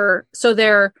Right.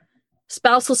 they're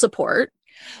spousal support.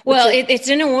 Well, it's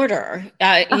in order,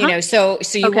 you know, so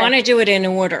you Okay. want to do it in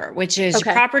order, which is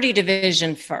Okay. property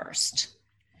division first.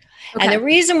 Okay. And the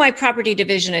reason why property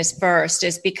division is first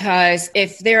is because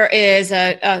if there is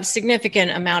a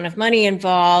significant amount of money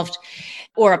involved,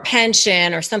 or a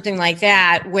pension or something like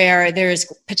that, where there's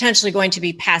potentially going to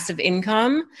be passive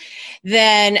income,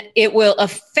 then it will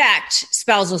affect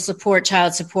spousal support,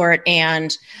 child support,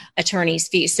 and attorney's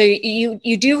fees. So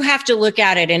you do have to look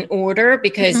at it in order,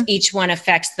 because each one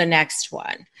affects the next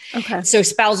one. Okay. So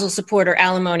spousal support or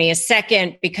alimony is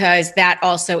second, because that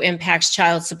also impacts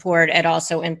child support. It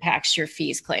also impacts your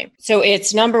fees claim. So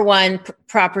it's number one,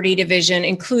 property division.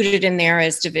 Included in there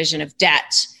is division of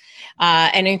debt.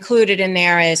 And included in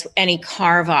there is any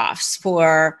carve-offs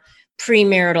for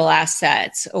premarital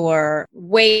assets or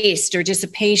waste or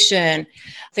dissipation,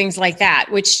 things like that,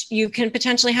 which you can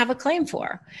potentially have a claim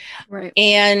for. Right.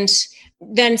 And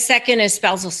then second is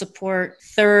spousal support.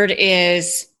 Third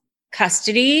is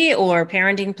custody or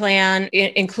parenting plan.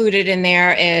 Included in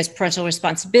there is parental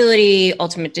responsibility,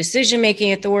 ultimate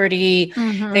decision-making authority,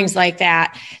 things like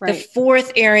that. Right. The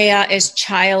fourth area is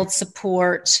child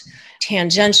support.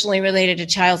 Tangentially related to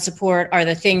child support are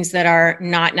the things that are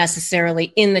not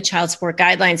necessarily in the child support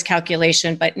guidelines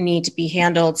calculation, but need to be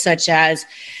handled, such as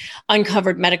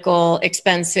uncovered medical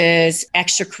expenses,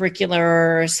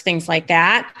 extracurriculars, things like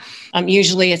that.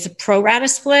 Usually it's a pro rata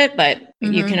split, but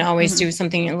you can always do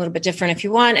something a little bit different if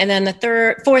you want. And then the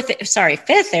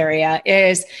fifth area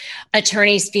is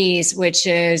attorney's fees, which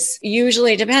is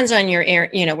usually, depends on your area,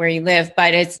 you know, where you live,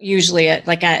 but it's usually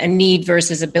a need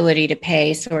versus ability to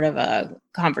pay sort of a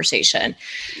conversation.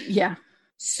 Yeah.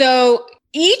 So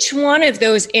each one of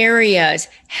those areas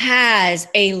has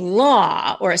a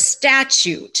law or a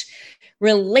statute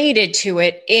related to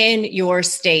it in your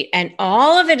state, and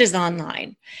all of it is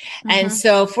online. And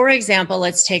so, for example,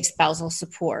 let's take spousal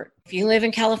support. If you live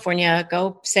in California,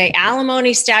 go say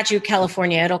alimony statute,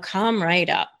 California, it'll come right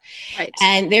up. Right.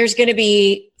 And there's going to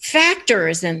be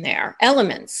factors in there,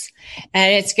 elements.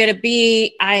 And it's going to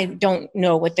be, I don't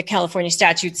know what the California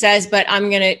statute says, but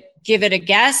I'm going to give it a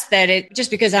guess that it,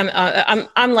 just because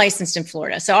I'm licensed in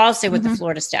Florida. So I'll say what the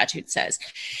Florida statute says.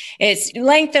 It's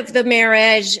length of the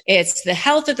marriage. It's the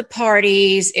health of the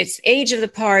parties. It's age of the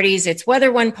parties. It's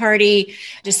whether one party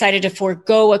decided to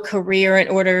forego a career in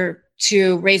order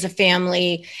to raise a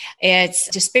family. It's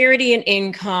disparity in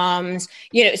incomes,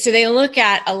 you know, so they look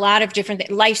at a lot of different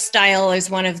things. Lifestyle is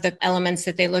one of the elements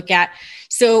that they look at.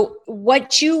 So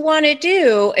what you want to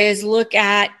do is look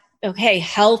at, okay,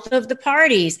 health of the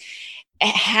parties.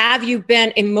 Have you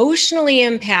been emotionally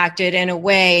impacted in a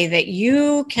way that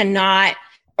you cannot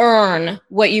earn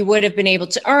what you would have been able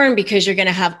to earn because you're going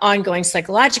to have ongoing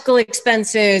psychological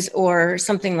expenses or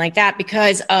something like that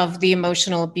because of the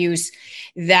emotional abuse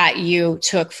that you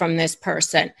took from this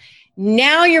person?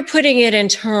 Now you're putting it in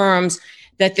terms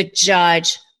that the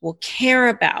judge will care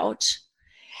about.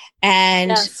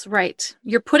 And that's right.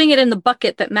 You're putting it in the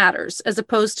bucket that matters, as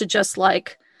opposed to just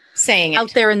like saying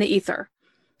out there in the ether.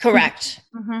 Correct.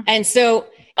 And so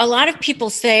a lot of people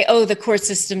say, oh, the court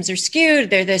systems are skewed.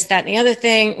 They're this, that, and the other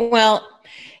thing. Well,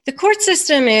 the court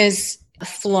system is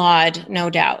flawed, no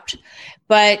doubt,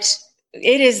 but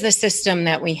it is the system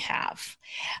that we have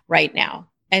right now.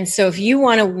 And so if you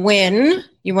want to win,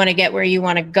 you want to get where you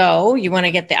want to go, you want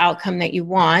to get the outcome that you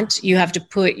want, you have to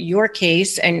put your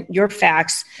case and your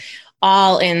facts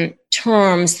all in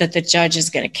terms that the judge is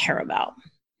going to care about.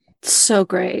 So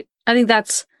great. I think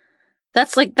that's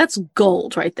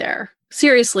gold right there.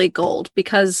 Seriously gold,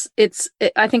 because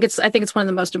I think it's one of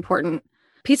the most important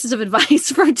pieces of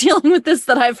advice for dealing with this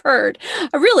that I've heard.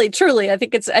 Really, truly, I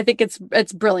think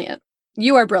it's brilliant.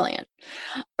 You are brilliant.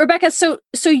 Rebecca, so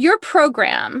your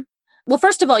program, Well,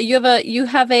 first of all, you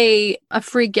have a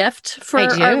free gift for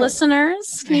our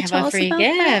listeners. Can you tell us about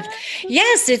that?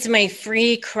 Yes, it's my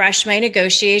free Crush My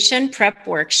Negotiation prep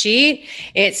worksheet.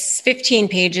 It's 15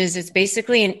 pages. It's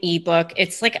basically an ebook.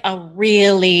 It's like a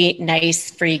really nice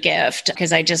free gift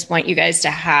because I just want you guys to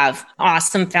have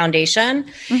awesome foundation.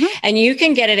 And you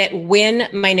can get it at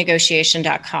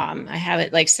winmynegotiation.com. I have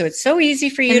it so it's so easy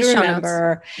for you to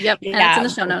remember. Yep. Yeah. And it's in the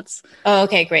show notes. Oh,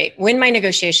 okay, great.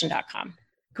 winmynegotiation.com.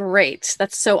 Great.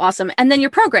 That's so awesome. And then your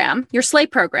program, your Slay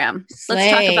program.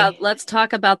 Let's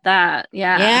talk about that.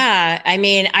 Yeah. Yeah. I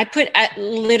mean, I put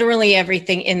literally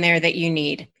everything in there that you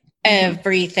need.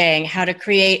 Everything, how to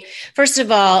create, first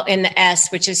of all, in the S,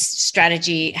 which is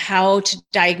strategy, how to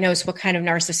diagnose what kind of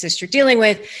narcissist you're dealing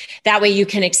with. That way you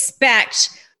can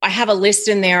expect. I have a list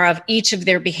in there of each of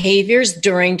their behaviors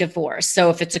during divorce. So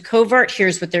if it's a covert,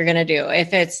 here's what they're going to do.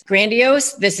 If it's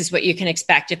grandiose, this is what you can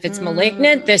expect. If it's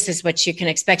malignant, this is what you can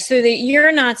expect so that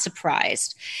you're not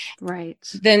surprised. Right.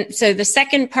 So the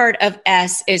second part of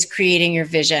S is creating your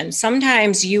vision.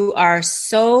 Sometimes you are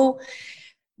so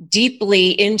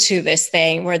deeply into this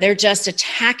thing where they're just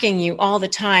attacking you all the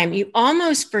time. You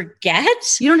almost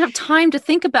forget. You don't have time to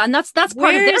think about, and that's part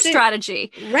of their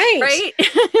strategy. Right.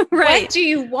 What do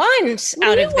you want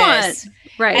out of this?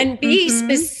 Right. And be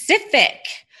specific.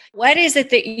 What is it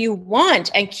that you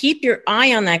want? And keep your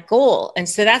eye on that goal. And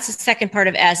so that's the second part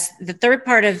of S. The third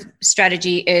part of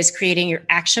strategy is creating your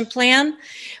action plan,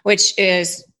 which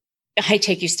is I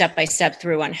take you step by step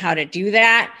through on how to do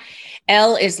that.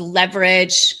 L is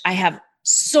leverage. I have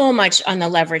so much on the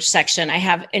leverage section. I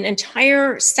have an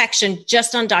entire section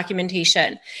just on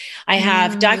documentation. I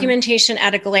have documentation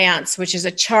at a glance, which is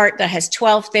a chart that has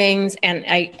 12 things, and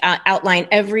I outline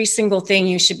every single thing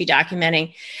you should be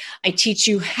documenting. I teach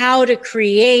you how to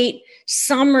create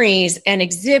summaries and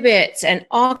exhibits and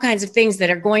all kinds of things that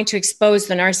are going to expose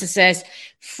the narcissist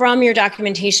from your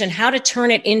documentation, how to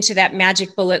turn it into that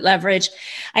magic bullet leverage.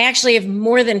 I actually have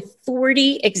more than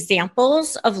 40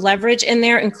 examples of leverage in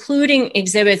there, including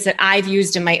exhibits that I've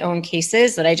used in my own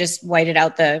cases that I just whited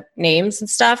out the names and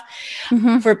stuff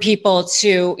for people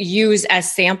to use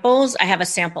as samples. I have a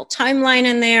sample timeline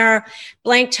in there,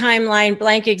 blank timeline,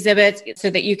 blank exhibits so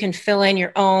that you can fill in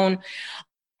your own.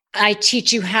 I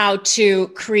teach you how to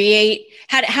create,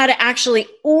 how to actually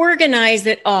organize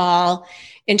it all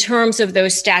in terms of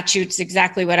those statutes,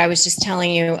 exactly what I was just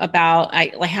telling you about.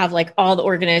 I have all the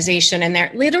organization in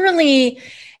there, literally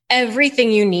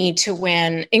everything you need to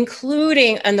win,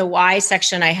 including in the why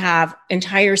section. I have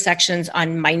entire sections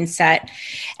on mindset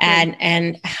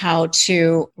and how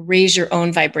to raise your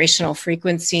own vibrational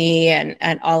frequency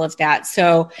and all of that.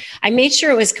 So I made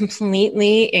sure it was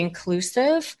completely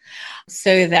inclusive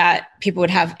so that people would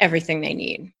have everything they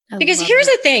need. Because here's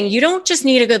the thing, you don't just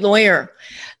need a good lawyer.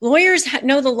 Lawyers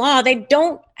know the law. They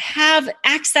don't have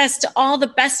access to all the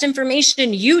best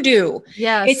information you do.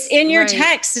 Yes, it's in your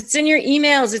texts, it's in your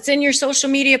emails, it's in your social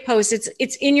media posts,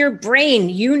 it's in your brain.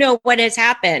 You know what has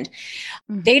happened.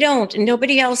 They don't.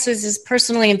 Nobody else is as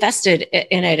personally invested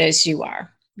in it as you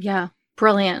are. Yeah.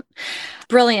 Brilliant.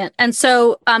 And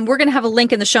so we're going to have a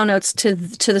link in the show notes to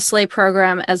the Slay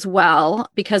program as well,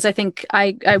 because I think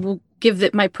I will give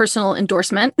it my personal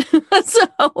endorsement.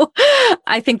 So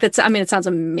I think it sounds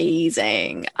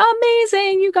amazing.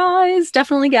 Amazing. You guys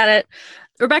definitely get it.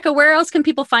 Rebecca, where else can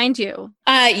people find you?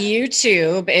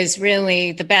 YouTube is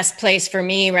really the best place for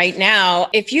me right now.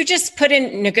 If you just put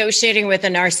in negotiating with a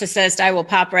narcissist, I will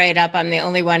pop right up. I'm the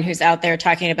only one who's out there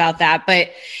talking about that,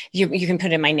 but you can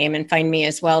put in my name and find me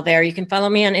as well there. You can follow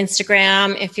me on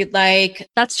Instagram if you'd like.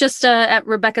 That's just at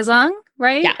Rebecca Zung,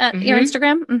 right? Yeah. At your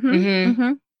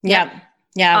Instagram?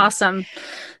 Yeah. Awesome.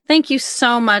 Thank you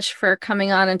so much for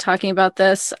coming on and talking about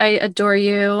this. I adore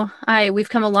you. We've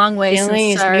come a long way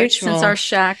since our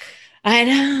Shack. I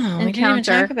know. Encounter. We didn't even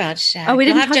talk about Shack. Oh, we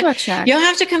didn't talk about Shack. You'll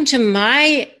have to come to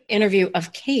my interview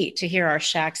of Kate to hear our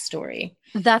Shack story.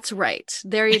 That's right.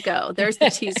 There you go. There's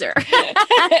the teaser. We're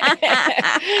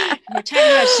talking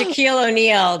about Shaquille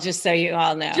O'Neal, just so you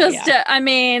all know. How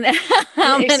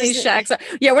many Shacks?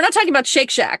 Yeah, we're not talking about Shake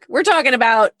Shack. We're talking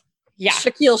about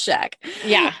Shaquille Shack.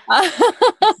 Yeah,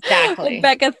 exactly.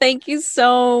 Rebecca, thank you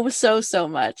so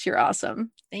much. You're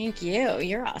awesome. Thank you.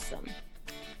 You're awesome.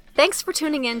 Thanks for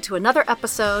tuning in to another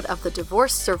episode of the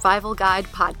Divorce Survival Guide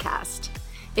podcast.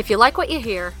 If you like what you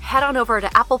hear, head on over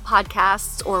to Apple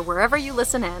Podcasts or wherever you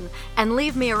listen in and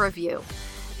leave me a review.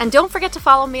 And don't forget to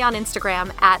follow me on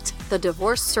Instagram at the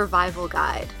Divorce Survival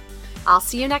Guide. I'll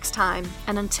see you next time.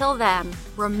 And until then,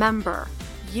 remember,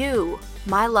 you,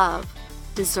 my love,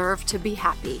 deserve to be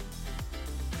happy.